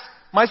backs.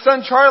 My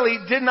son Charlie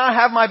did not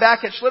have my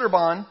back at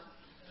Schlitterbahn.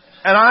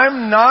 And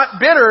I'm not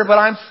bitter, but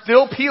I'm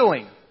still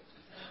peeling.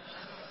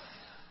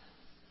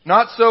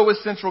 Not so with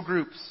central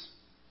groups.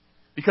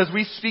 Because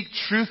we speak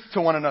truth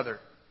to one another.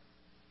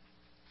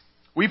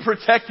 We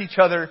protect each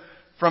other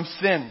from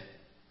sin.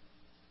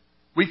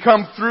 We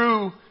come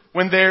through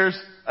when there's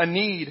a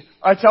need.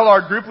 I tell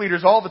our group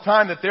leaders all the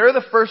time that they're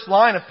the first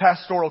line of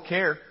pastoral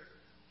care.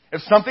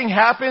 If something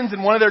happens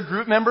in one of their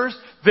group members,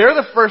 they're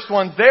the first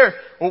ones there.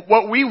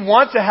 What we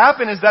want to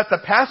happen is that the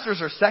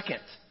pastors are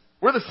second.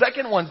 We're the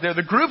second ones there.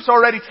 The group's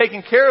already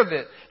taken care of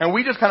it, and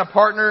we just kind of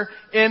partner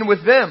in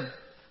with them.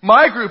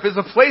 My group is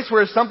a place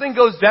where if something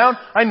goes down,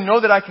 I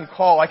know that I can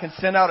call. I can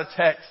send out a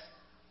text.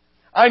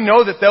 I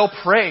know that they'll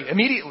pray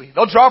immediately.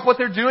 They'll drop what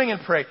they're doing and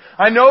pray.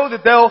 I know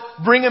that they'll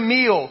bring a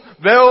meal.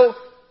 They'll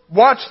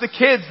watch the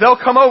kids. They'll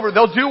come over.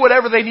 They'll do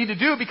whatever they need to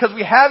do because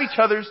we have each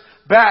other's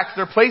backs.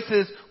 They're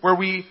places where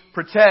we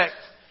protect.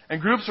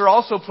 And groups are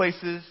also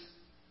places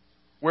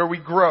where we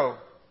grow.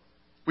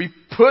 We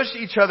push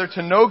each other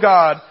to know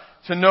God,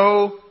 to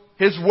know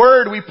His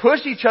Word. We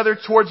push each other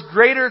towards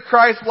greater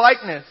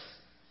Christ-likeness.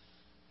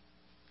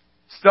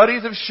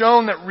 Studies have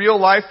shown that real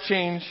life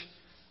change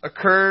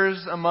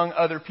occurs among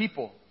other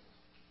people.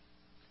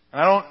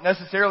 And I don't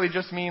necessarily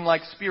just mean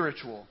like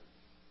spiritual.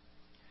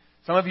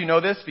 Some of you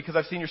know this because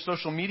I've seen your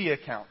social media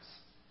accounts.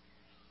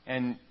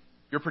 And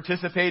you're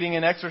participating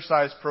in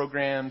exercise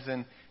programs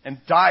and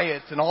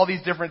diets and all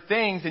these different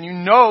things. And you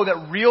know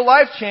that real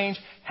life change,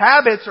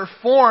 habits are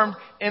formed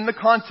in the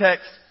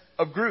context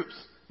of groups,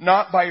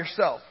 not by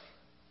yourself.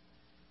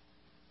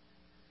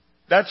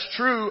 That's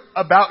true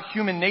about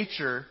human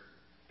nature.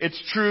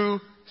 It's true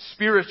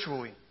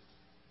spiritually.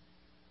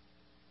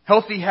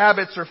 Healthy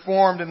habits are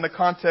formed in the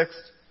context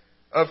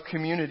of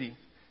community.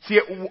 See,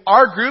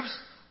 our groups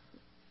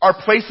are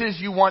places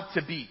you want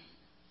to be.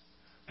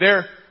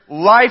 They're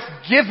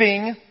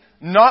life-giving,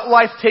 not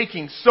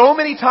life-taking. So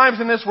many times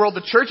in this world,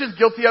 the church is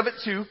guilty of it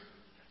too.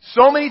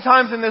 So many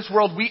times in this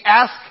world, we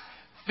ask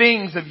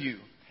things of you.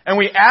 And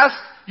we ask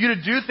you to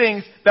do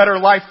things that are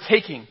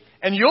life-taking.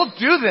 And you'll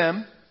do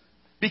them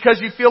because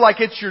you feel like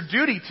it's your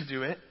duty to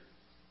do it.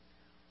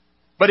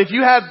 But if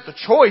you had the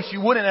choice, you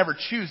wouldn't ever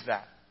choose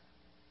that.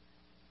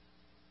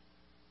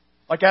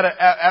 Like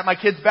at my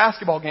kid's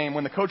basketball game,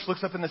 when the coach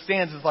looks up in the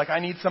stands, it's like, I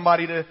need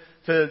somebody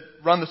to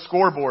run the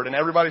scoreboard, and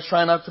everybody's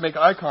trying not to make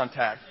eye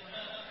contact.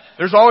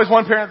 There's always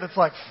one parent that's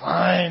like,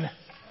 fine,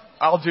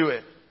 I'll do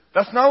it.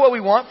 That's not what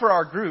we want for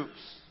our groups.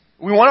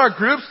 We want our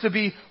groups to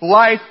be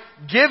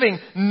life-giving,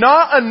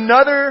 not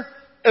another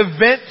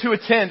event to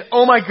attend.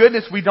 Oh my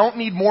goodness, we don't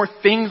need more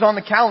things on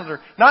the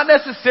calendar. Not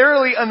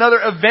necessarily another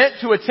event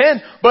to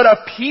attend, but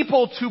a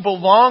people to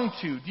belong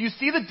to. Do you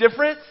see the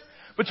difference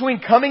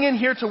between coming in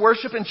here to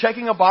worship and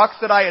checking a box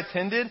that I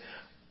attended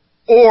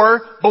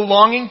or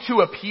belonging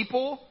to a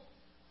people?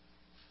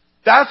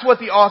 That's what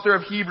the author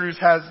of Hebrews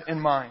has in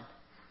mind.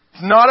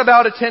 It's not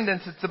about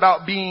attendance, it's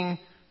about being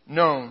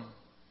known.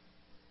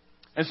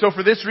 And so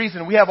for this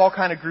reason, we have all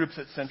kind of groups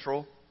at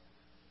Central.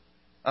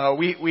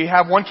 We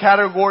have one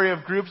category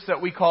of groups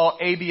that we call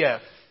ABF.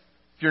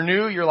 If you're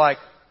new, you're like,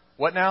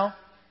 what now?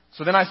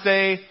 So then I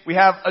say, we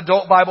have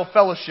adult Bible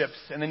fellowships.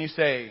 And then you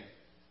say,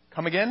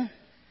 come again?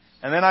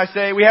 And then I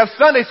say, we have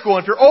Sunday school.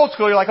 And if you're old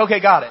school, you're like, okay,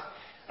 got it.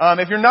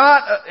 If you're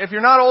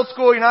not old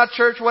school, you're not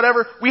church,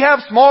 whatever, we have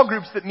small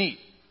groups that meet.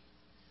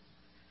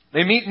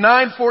 They meet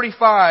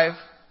 9:45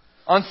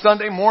 on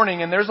Sunday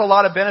morning, and there's a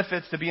lot of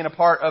benefits to being a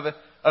part of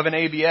an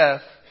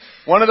ABF.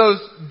 One of those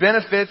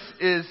benefits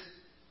is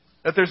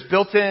that there's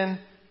built-in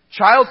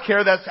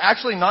childcare that's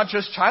actually not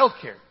just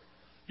childcare.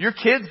 Your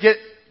kids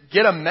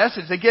get a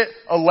message, they get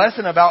a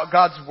lesson about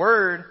God's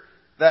Word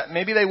that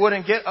maybe they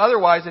wouldn't get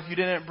otherwise if you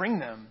didn't bring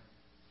them.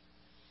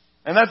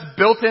 And that's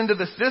built into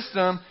the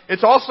system.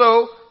 It's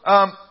also,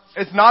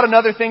 it's not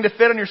another thing to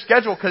fit on your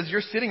schedule because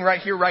you're sitting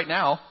right here right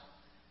now.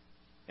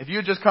 If you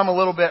had just come a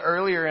little bit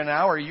earlier, an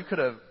hour, you could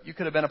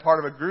have been a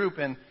part of a group,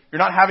 and you're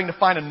not having to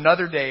find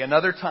another day,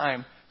 another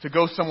time to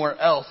go somewhere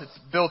else. It's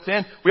built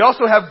in. We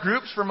also have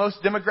groups for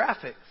most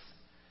demographics.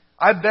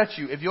 I bet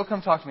you, if you'll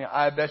come talk to me,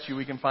 I bet you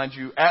we can find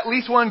you at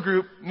least one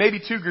group, maybe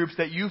two groups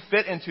that you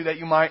fit into that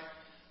you might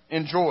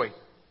enjoy.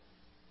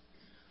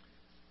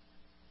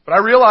 But I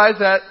realize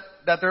that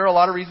there are a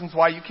lot of reasons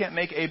why you can't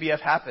make ABF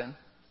happen.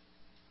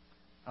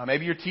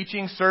 Maybe you're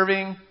teaching,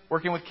 serving,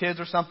 working with kids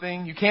or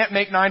something. You can't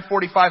make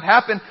 9:45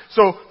 happen.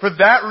 So for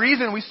that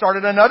reason, we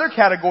started another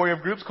category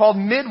of groups called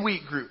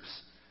midweek groups.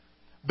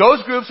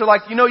 Those groups are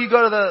like, you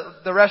go to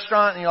the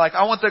restaurant and you're like,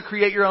 I want to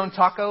create your own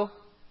taco.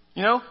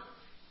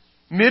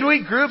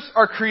 Midweek groups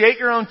are create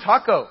your own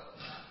taco.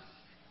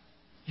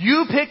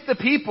 You pick the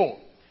people.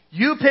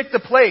 You pick the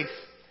place.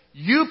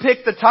 You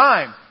pick the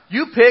time.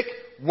 You pick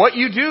what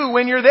you do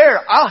when you're there.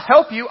 I'll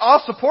help you.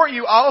 I'll support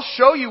you. I'll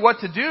show you what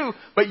to do.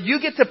 But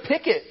you get to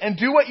pick it and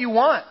do what you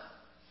want.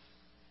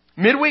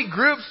 Midweek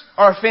groups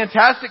are a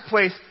fantastic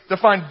place to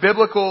find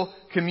biblical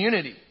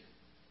community.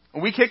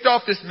 We kicked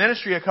off this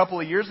ministry a couple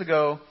of years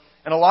ago.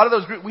 And a lot of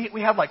those groups,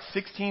 we had like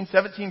 16,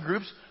 17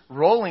 groups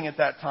rolling at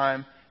that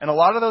time. And a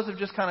lot of those have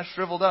just kind of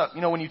shriveled up.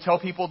 When you tell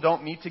people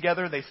don't meet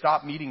together, they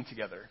stop meeting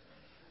together.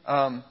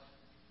 And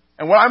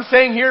what I'm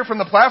saying here from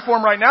the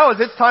platform right now is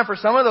it's time for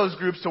some of those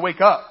groups to wake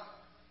up.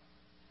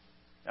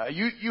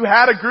 You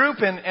had a group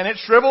and it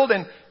shriveled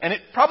and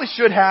it probably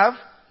should have.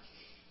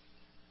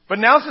 But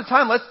now's the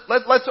time.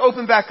 Let's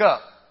open back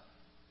up.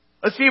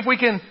 Let's see if we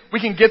can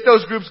get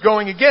those groups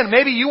going again.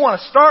 Maybe you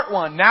want to start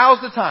one. Now's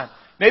the time.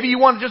 Maybe you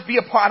want to just be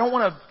a part. I don't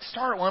want to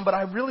start one, but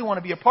I really want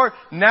to be a part.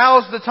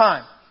 Now's the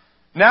time.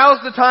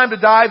 Now's the time to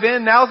dive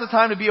in. Now's the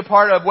time to be a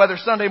part of whether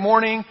Sunday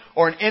morning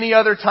or in any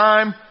other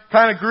time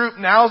kind of group.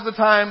 Now's the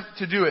time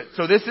to do it.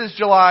 So this is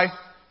July.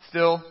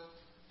 Still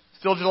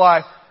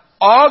July.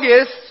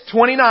 August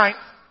 29th,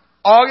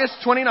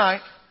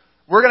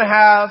 we're going to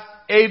have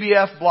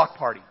ABF block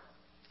party.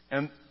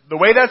 And the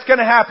way that's going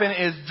to happen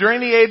is during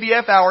the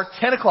ABF hour,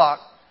 10 o'clock,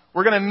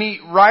 we're going to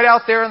meet right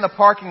out there in the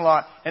parking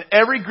lot. And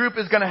every group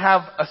is going to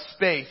have a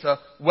space, a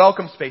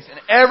welcome space. And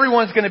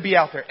everyone's going to be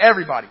out there.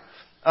 Everybody.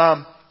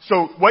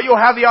 So what you'll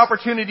have the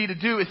opportunity to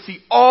do is see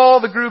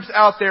all the groups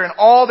out there and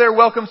all their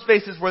welcome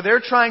spaces where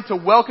they're trying to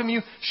welcome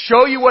you,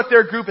 show you what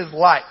their group is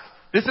like.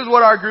 This is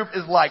what our group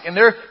is like. And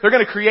they're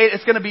going to create,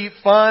 it's going to be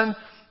fun,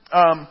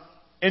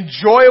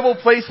 enjoyable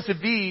place to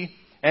be.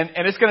 And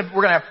we're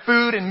going to have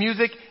food and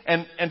music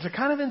and to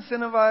kind of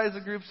incentivize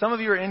the group. Some of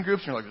you are in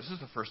groups and you're like, this is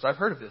the first I've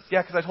heard of this.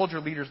 Yeah, because I told your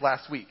leaders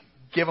last week.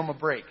 Give them a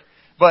break.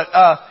 But,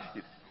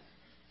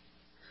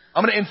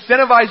 I'm going to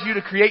incentivize you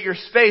to create your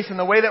space. And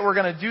the way that we're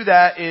going to do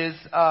that is,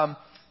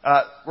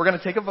 we're going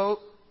to take a vote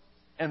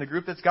and the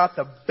group that's got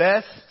the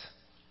best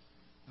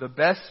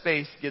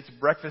space gets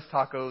breakfast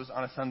tacos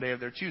on a Sunday of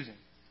their choosing.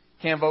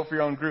 Can't vote for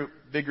your own group.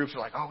 Big groups are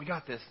like, oh, we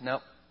got this.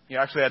 Nope.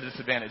 You're actually at a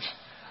disadvantage.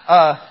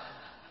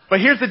 But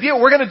here's the deal.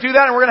 We're going to do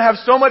that and we're going to have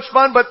so much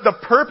fun. But the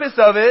purpose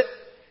of it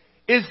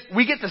is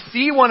we get to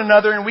see one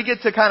another and we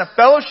get to kind of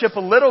fellowship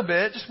a little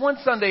bit. Just one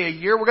Sunday a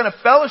year. We're going to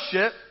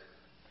fellowship.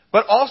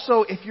 But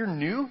also, if you're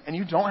new and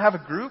you don't have a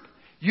group,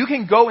 you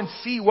can go and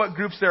see what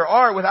groups there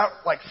are without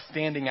like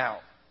standing out.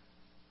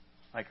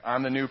 Like,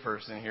 I'm the new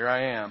person. Here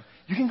I am.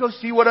 You can go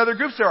see what other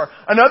groups there are.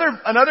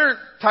 Another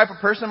type of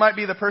person might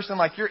be the person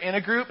like you're in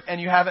a group and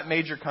you haven't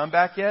made your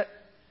comeback yet.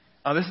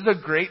 This is a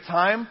great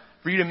time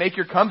for you to make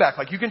your comeback.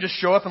 Like, you can just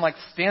show up and like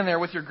stand there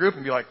with your group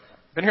and be like,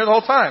 been here the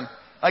whole time.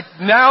 Like,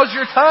 now's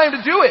your time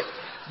to do it.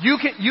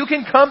 You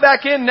can come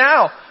back in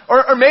now.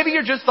 Or maybe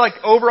you're just like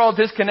overall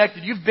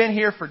disconnected. You've been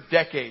here for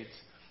decades.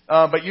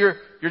 But you're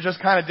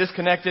just kind of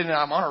disconnected and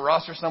I'm on a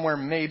roster somewhere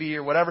maybe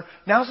or whatever.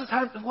 Now's the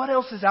time. What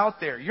else is out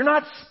there? You're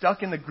not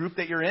stuck in the group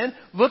that you're in.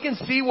 Look and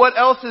see what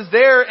else is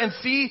there and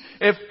see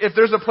if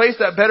there's a place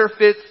that better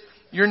fits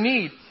your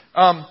need.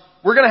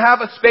 We're going to have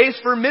a space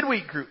for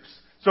midweek groups.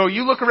 So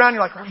you look around,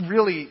 you're like,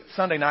 really,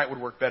 Sunday night would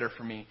work better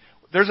for me.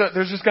 There's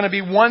just going to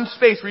be one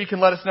space where you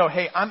can let us know,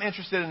 hey, I'm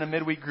interested in a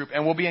midweek group,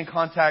 and we'll be in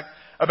contact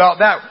about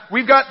that.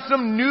 We've got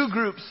some new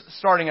groups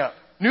starting up.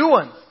 New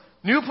ones.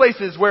 New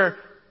places where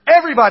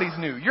everybody's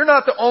new. You're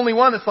not the only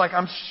one that's like,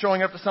 I'm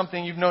showing up to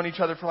something you've known each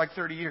other for like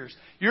 30 years.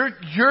 You're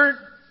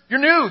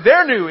new.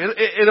 They're new.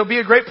 It'll be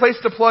a great place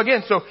to plug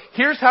in. So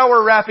here's how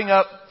we're wrapping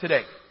up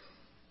today.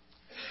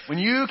 When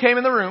you came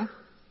in the room,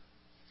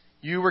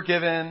 you were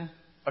given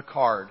a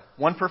card.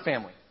 One per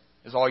family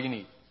is all you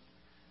need.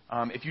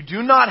 If you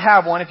do not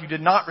have one, if you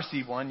did not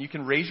receive one, you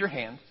can raise your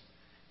hand.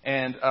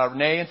 And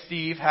Renee and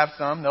Steve have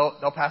some.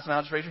 They'll pass them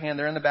out. Just raise your hand.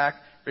 They're in the back.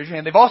 Raise your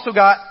hand. They've also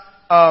got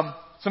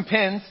some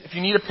pins. If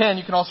you need a pin,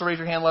 you can also raise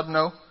your hand. Let them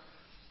know.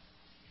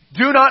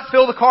 Do not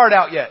fill the card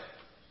out yet.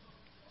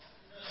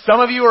 Some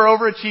of you are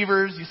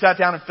overachievers. You sat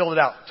down and filled it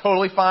out.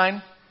 Totally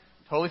fine.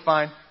 Totally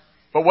fine.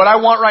 But what I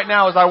want right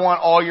now is I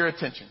want all your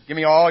attention. Give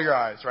me all your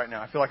eyes right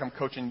now. I feel like I'm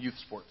coaching youth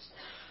sports.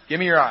 Give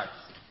me your eyes.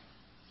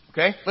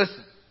 Okay?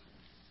 Listen.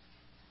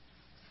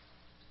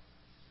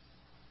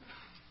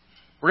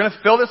 We're going to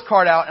fill this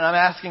card out, and I'm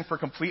asking for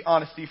complete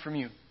honesty from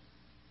you.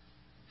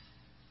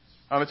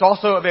 It's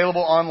also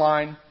available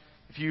online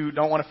if you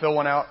don't want to fill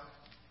one out,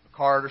 a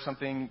card or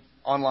something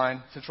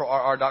online,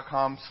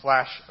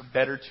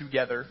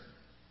 centralrr.com/bettertogether.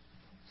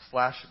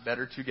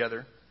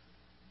 /bettertogether.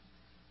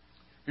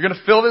 You're going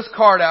to fill this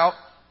card out.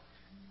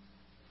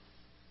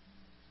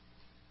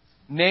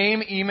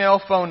 Name,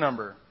 email, phone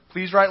number.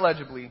 Please write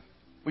legibly.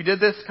 We did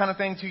this kind of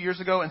thing 2 years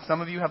ago, and some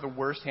of you have the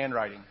worst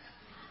handwriting.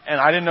 And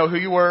I didn't know who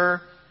you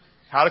were,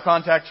 how to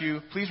contact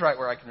you. Please write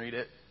where I can read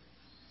it.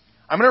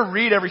 I'm going to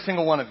read every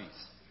single one of these.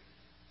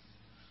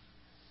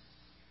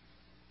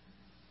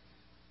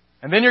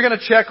 And then you're going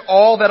to check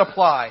all that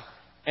apply.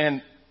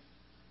 And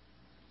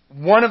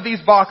one of these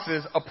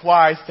boxes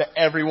applies to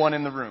everyone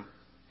in the room.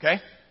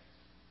 Okay?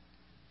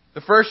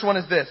 The first one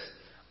is this.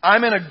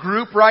 I'm in a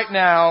group right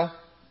now,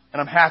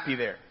 and I'm happy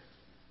there.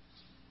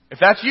 If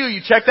that's you,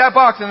 you check that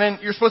box, and then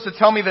you're supposed to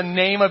tell me the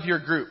name of your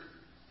group.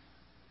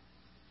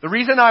 The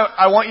reason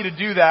I want you to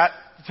do that,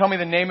 to tell me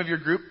the name of your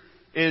group,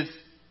 is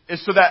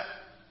so that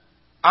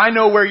I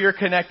know where you're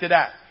connected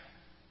at.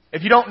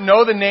 If you don't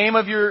know the name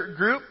of your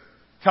group,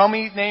 tell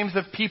me names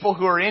of people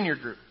who are in your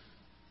group.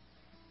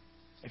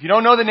 If you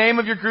don't know the name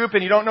of your group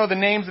and you don't know the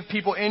names of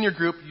people in your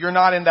group, you're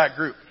not in that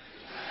group.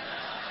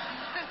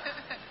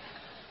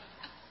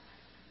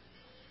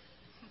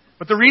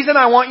 But the reason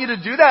I want you to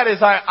do that is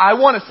I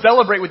want to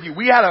celebrate with you.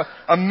 We had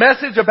a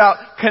message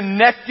about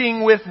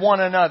connecting with one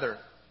another.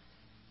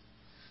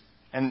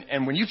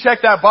 And when you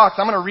check that box,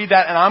 I'm going to read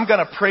that and I'm going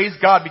to praise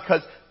God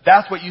because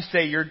that's what you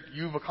say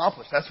you've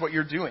accomplished. That's what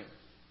you're doing.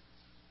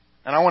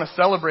 And I want to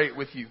celebrate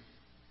with you.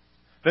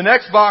 The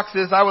next box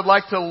is I would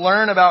like to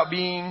learn about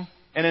being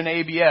in an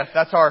ABF.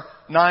 That's our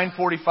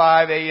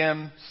 9:45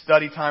 a.m.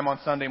 study time on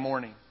Sunday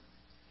morning.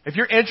 If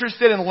you're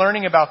interested in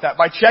learning about that,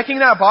 by checking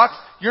that box,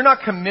 you're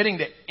not committing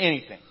to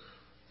anything.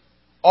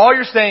 All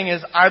you're saying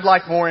is, I'd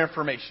like more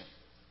information.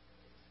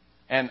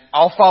 And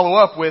I'll follow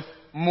up with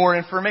more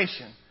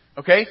information.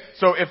 Okay?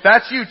 So if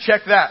that's you,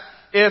 check that.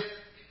 If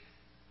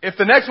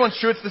the next one's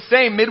true, it's the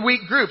same,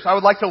 midweek groups. I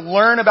would like to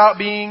learn about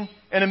being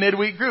in a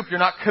midweek group. You're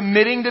not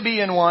committing to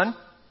be in one.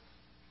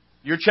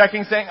 You're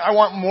checking saying, I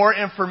want more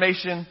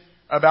information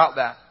about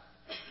that.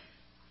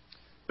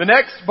 The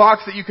next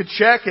box that you could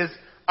check is,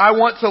 I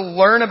want to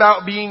learn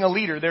about being a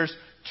leader. There's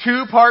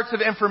two parts of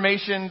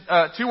information,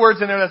 two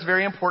words in there that's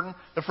very important.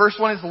 The first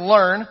one is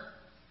learn.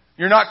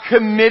 You're not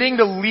committing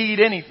to lead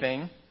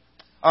anything.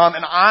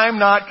 And I'm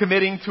not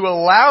committing to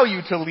allow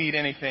you to lead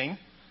anything.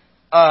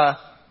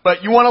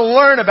 But you want to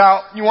learn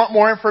about, you want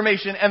more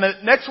information. And the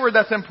next word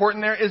that's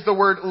important there is the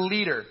word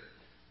leader.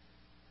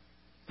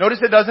 Notice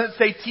it doesn't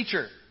say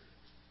teacher.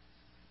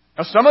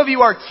 Now some of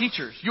you are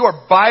teachers. You are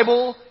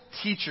Bible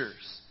teachers.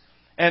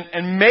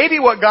 And maybe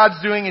what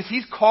God's doing is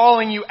He's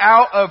calling you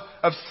out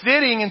of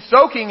sitting and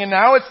soaking, and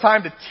now it's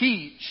time to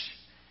teach.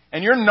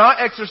 And you're not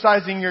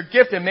exercising your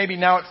gift, and maybe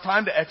now it's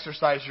time to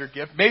exercise your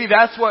gift. Maybe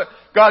that's what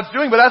God's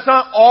doing, but that's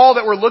not all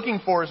that we're looking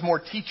for is more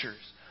teachers.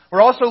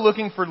 We're also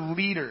looking for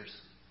leaders,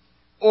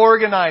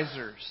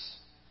 organizers,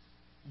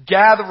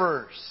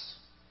 gatherers,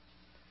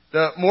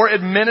 the more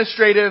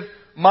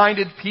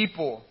administrative-minded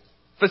people.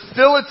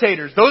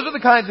 Facilitators. Those are the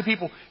kinds of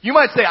people. You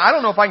might say, I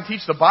don't know if I can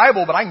teach the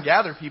Bible, but I can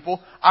gather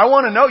people. I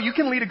want to know. You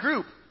can lead a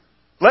group.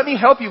 Let me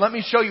help you. Let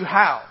me show you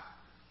how.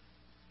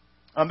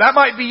 That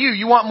might be you.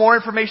 You want more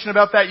information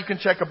about that, you can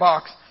check a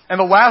box. And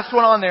the last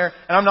one on there,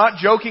 and I'm not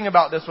joking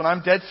about this one,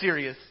 I'm dead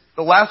serious.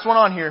 The last one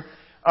on here,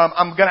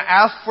 I'm going to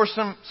ask for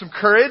some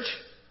courage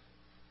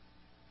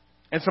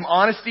and some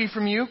honesty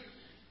from you.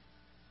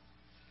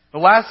 The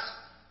last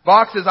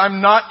box is,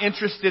 I'm not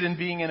interested in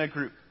being in a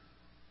group.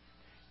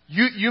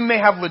 You may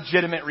have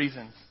legitimate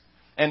reasons.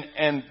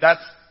 And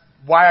that's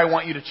why I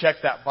want you to check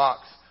that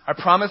box. I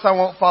promise I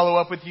won't follow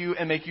up with you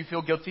and make you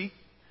feel guilty.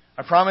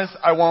 I promise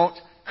I won't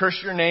curse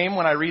your name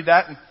when I read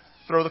that and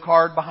throw the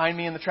card behind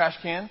me in the trash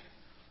can.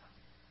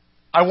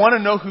 I want to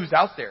know who's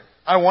out there.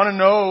 I want to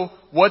know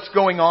what's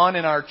going on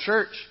in our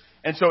church.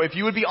 And so if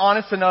you would be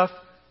honest enough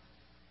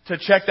to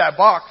check that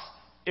box,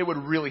 it would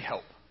really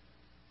help.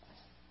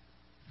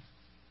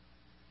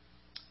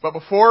 But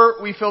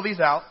before we fill these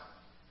out,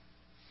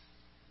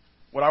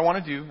 what I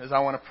want to do is I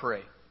want to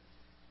pray.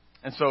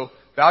 And so,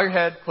 bow your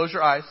head, close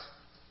your eyes.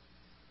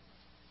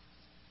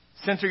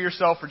 Center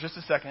yourself for just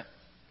a second.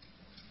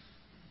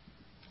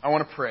 I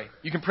want to pray.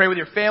 You can pray with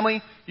your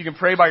family. You can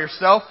pray by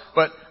yourself.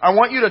 But I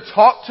want you to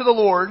talk to the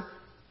Lord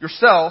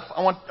yourself.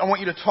 I want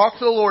you to talk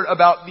to the Lord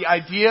about the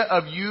idea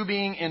of you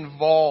being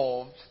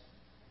involved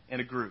in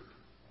a group.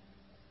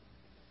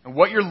 And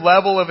what your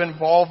level of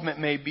involvement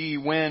may be,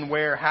 when,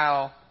 where,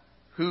 how,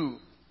 who.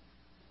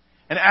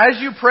 And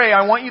as you pray,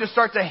 I want you to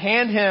start to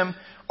hand Him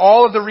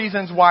all of the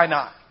reasons why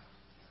not.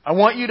 I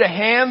want you to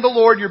hand the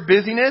Lord your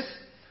busyness.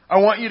 I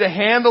want you to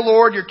hand the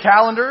Lord your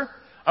calendar.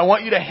 I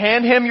want you to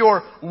hand Him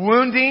your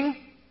wounding.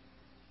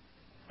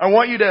 I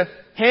want you to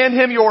hand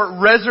Him your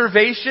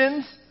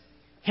reservations.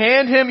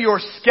 Hand Him your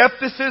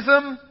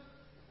skepticism.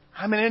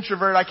 I'm an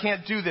introvert. I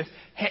can't do this.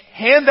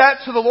 Hand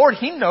that to the Lord.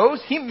 He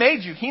knows. He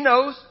made you. He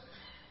knows.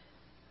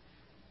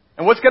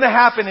 And what's going to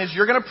happen is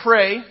you're going to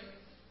pray.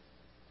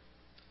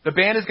 The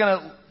band is going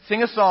to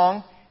sing a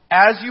song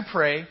as you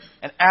pray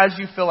and as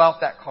you fill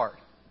out that card.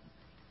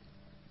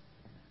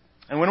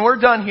 And when we're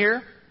done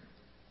here,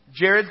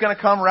 Jared's going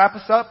to come wrap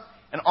us up.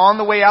 And on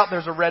the way out,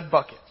 there's a red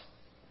bucket.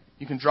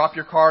 You can drop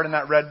your card in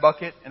that red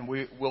bucket, and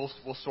we'll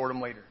sort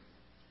them later.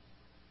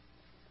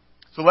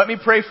 So let me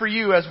pray for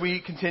you as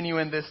we continue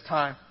in this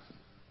time.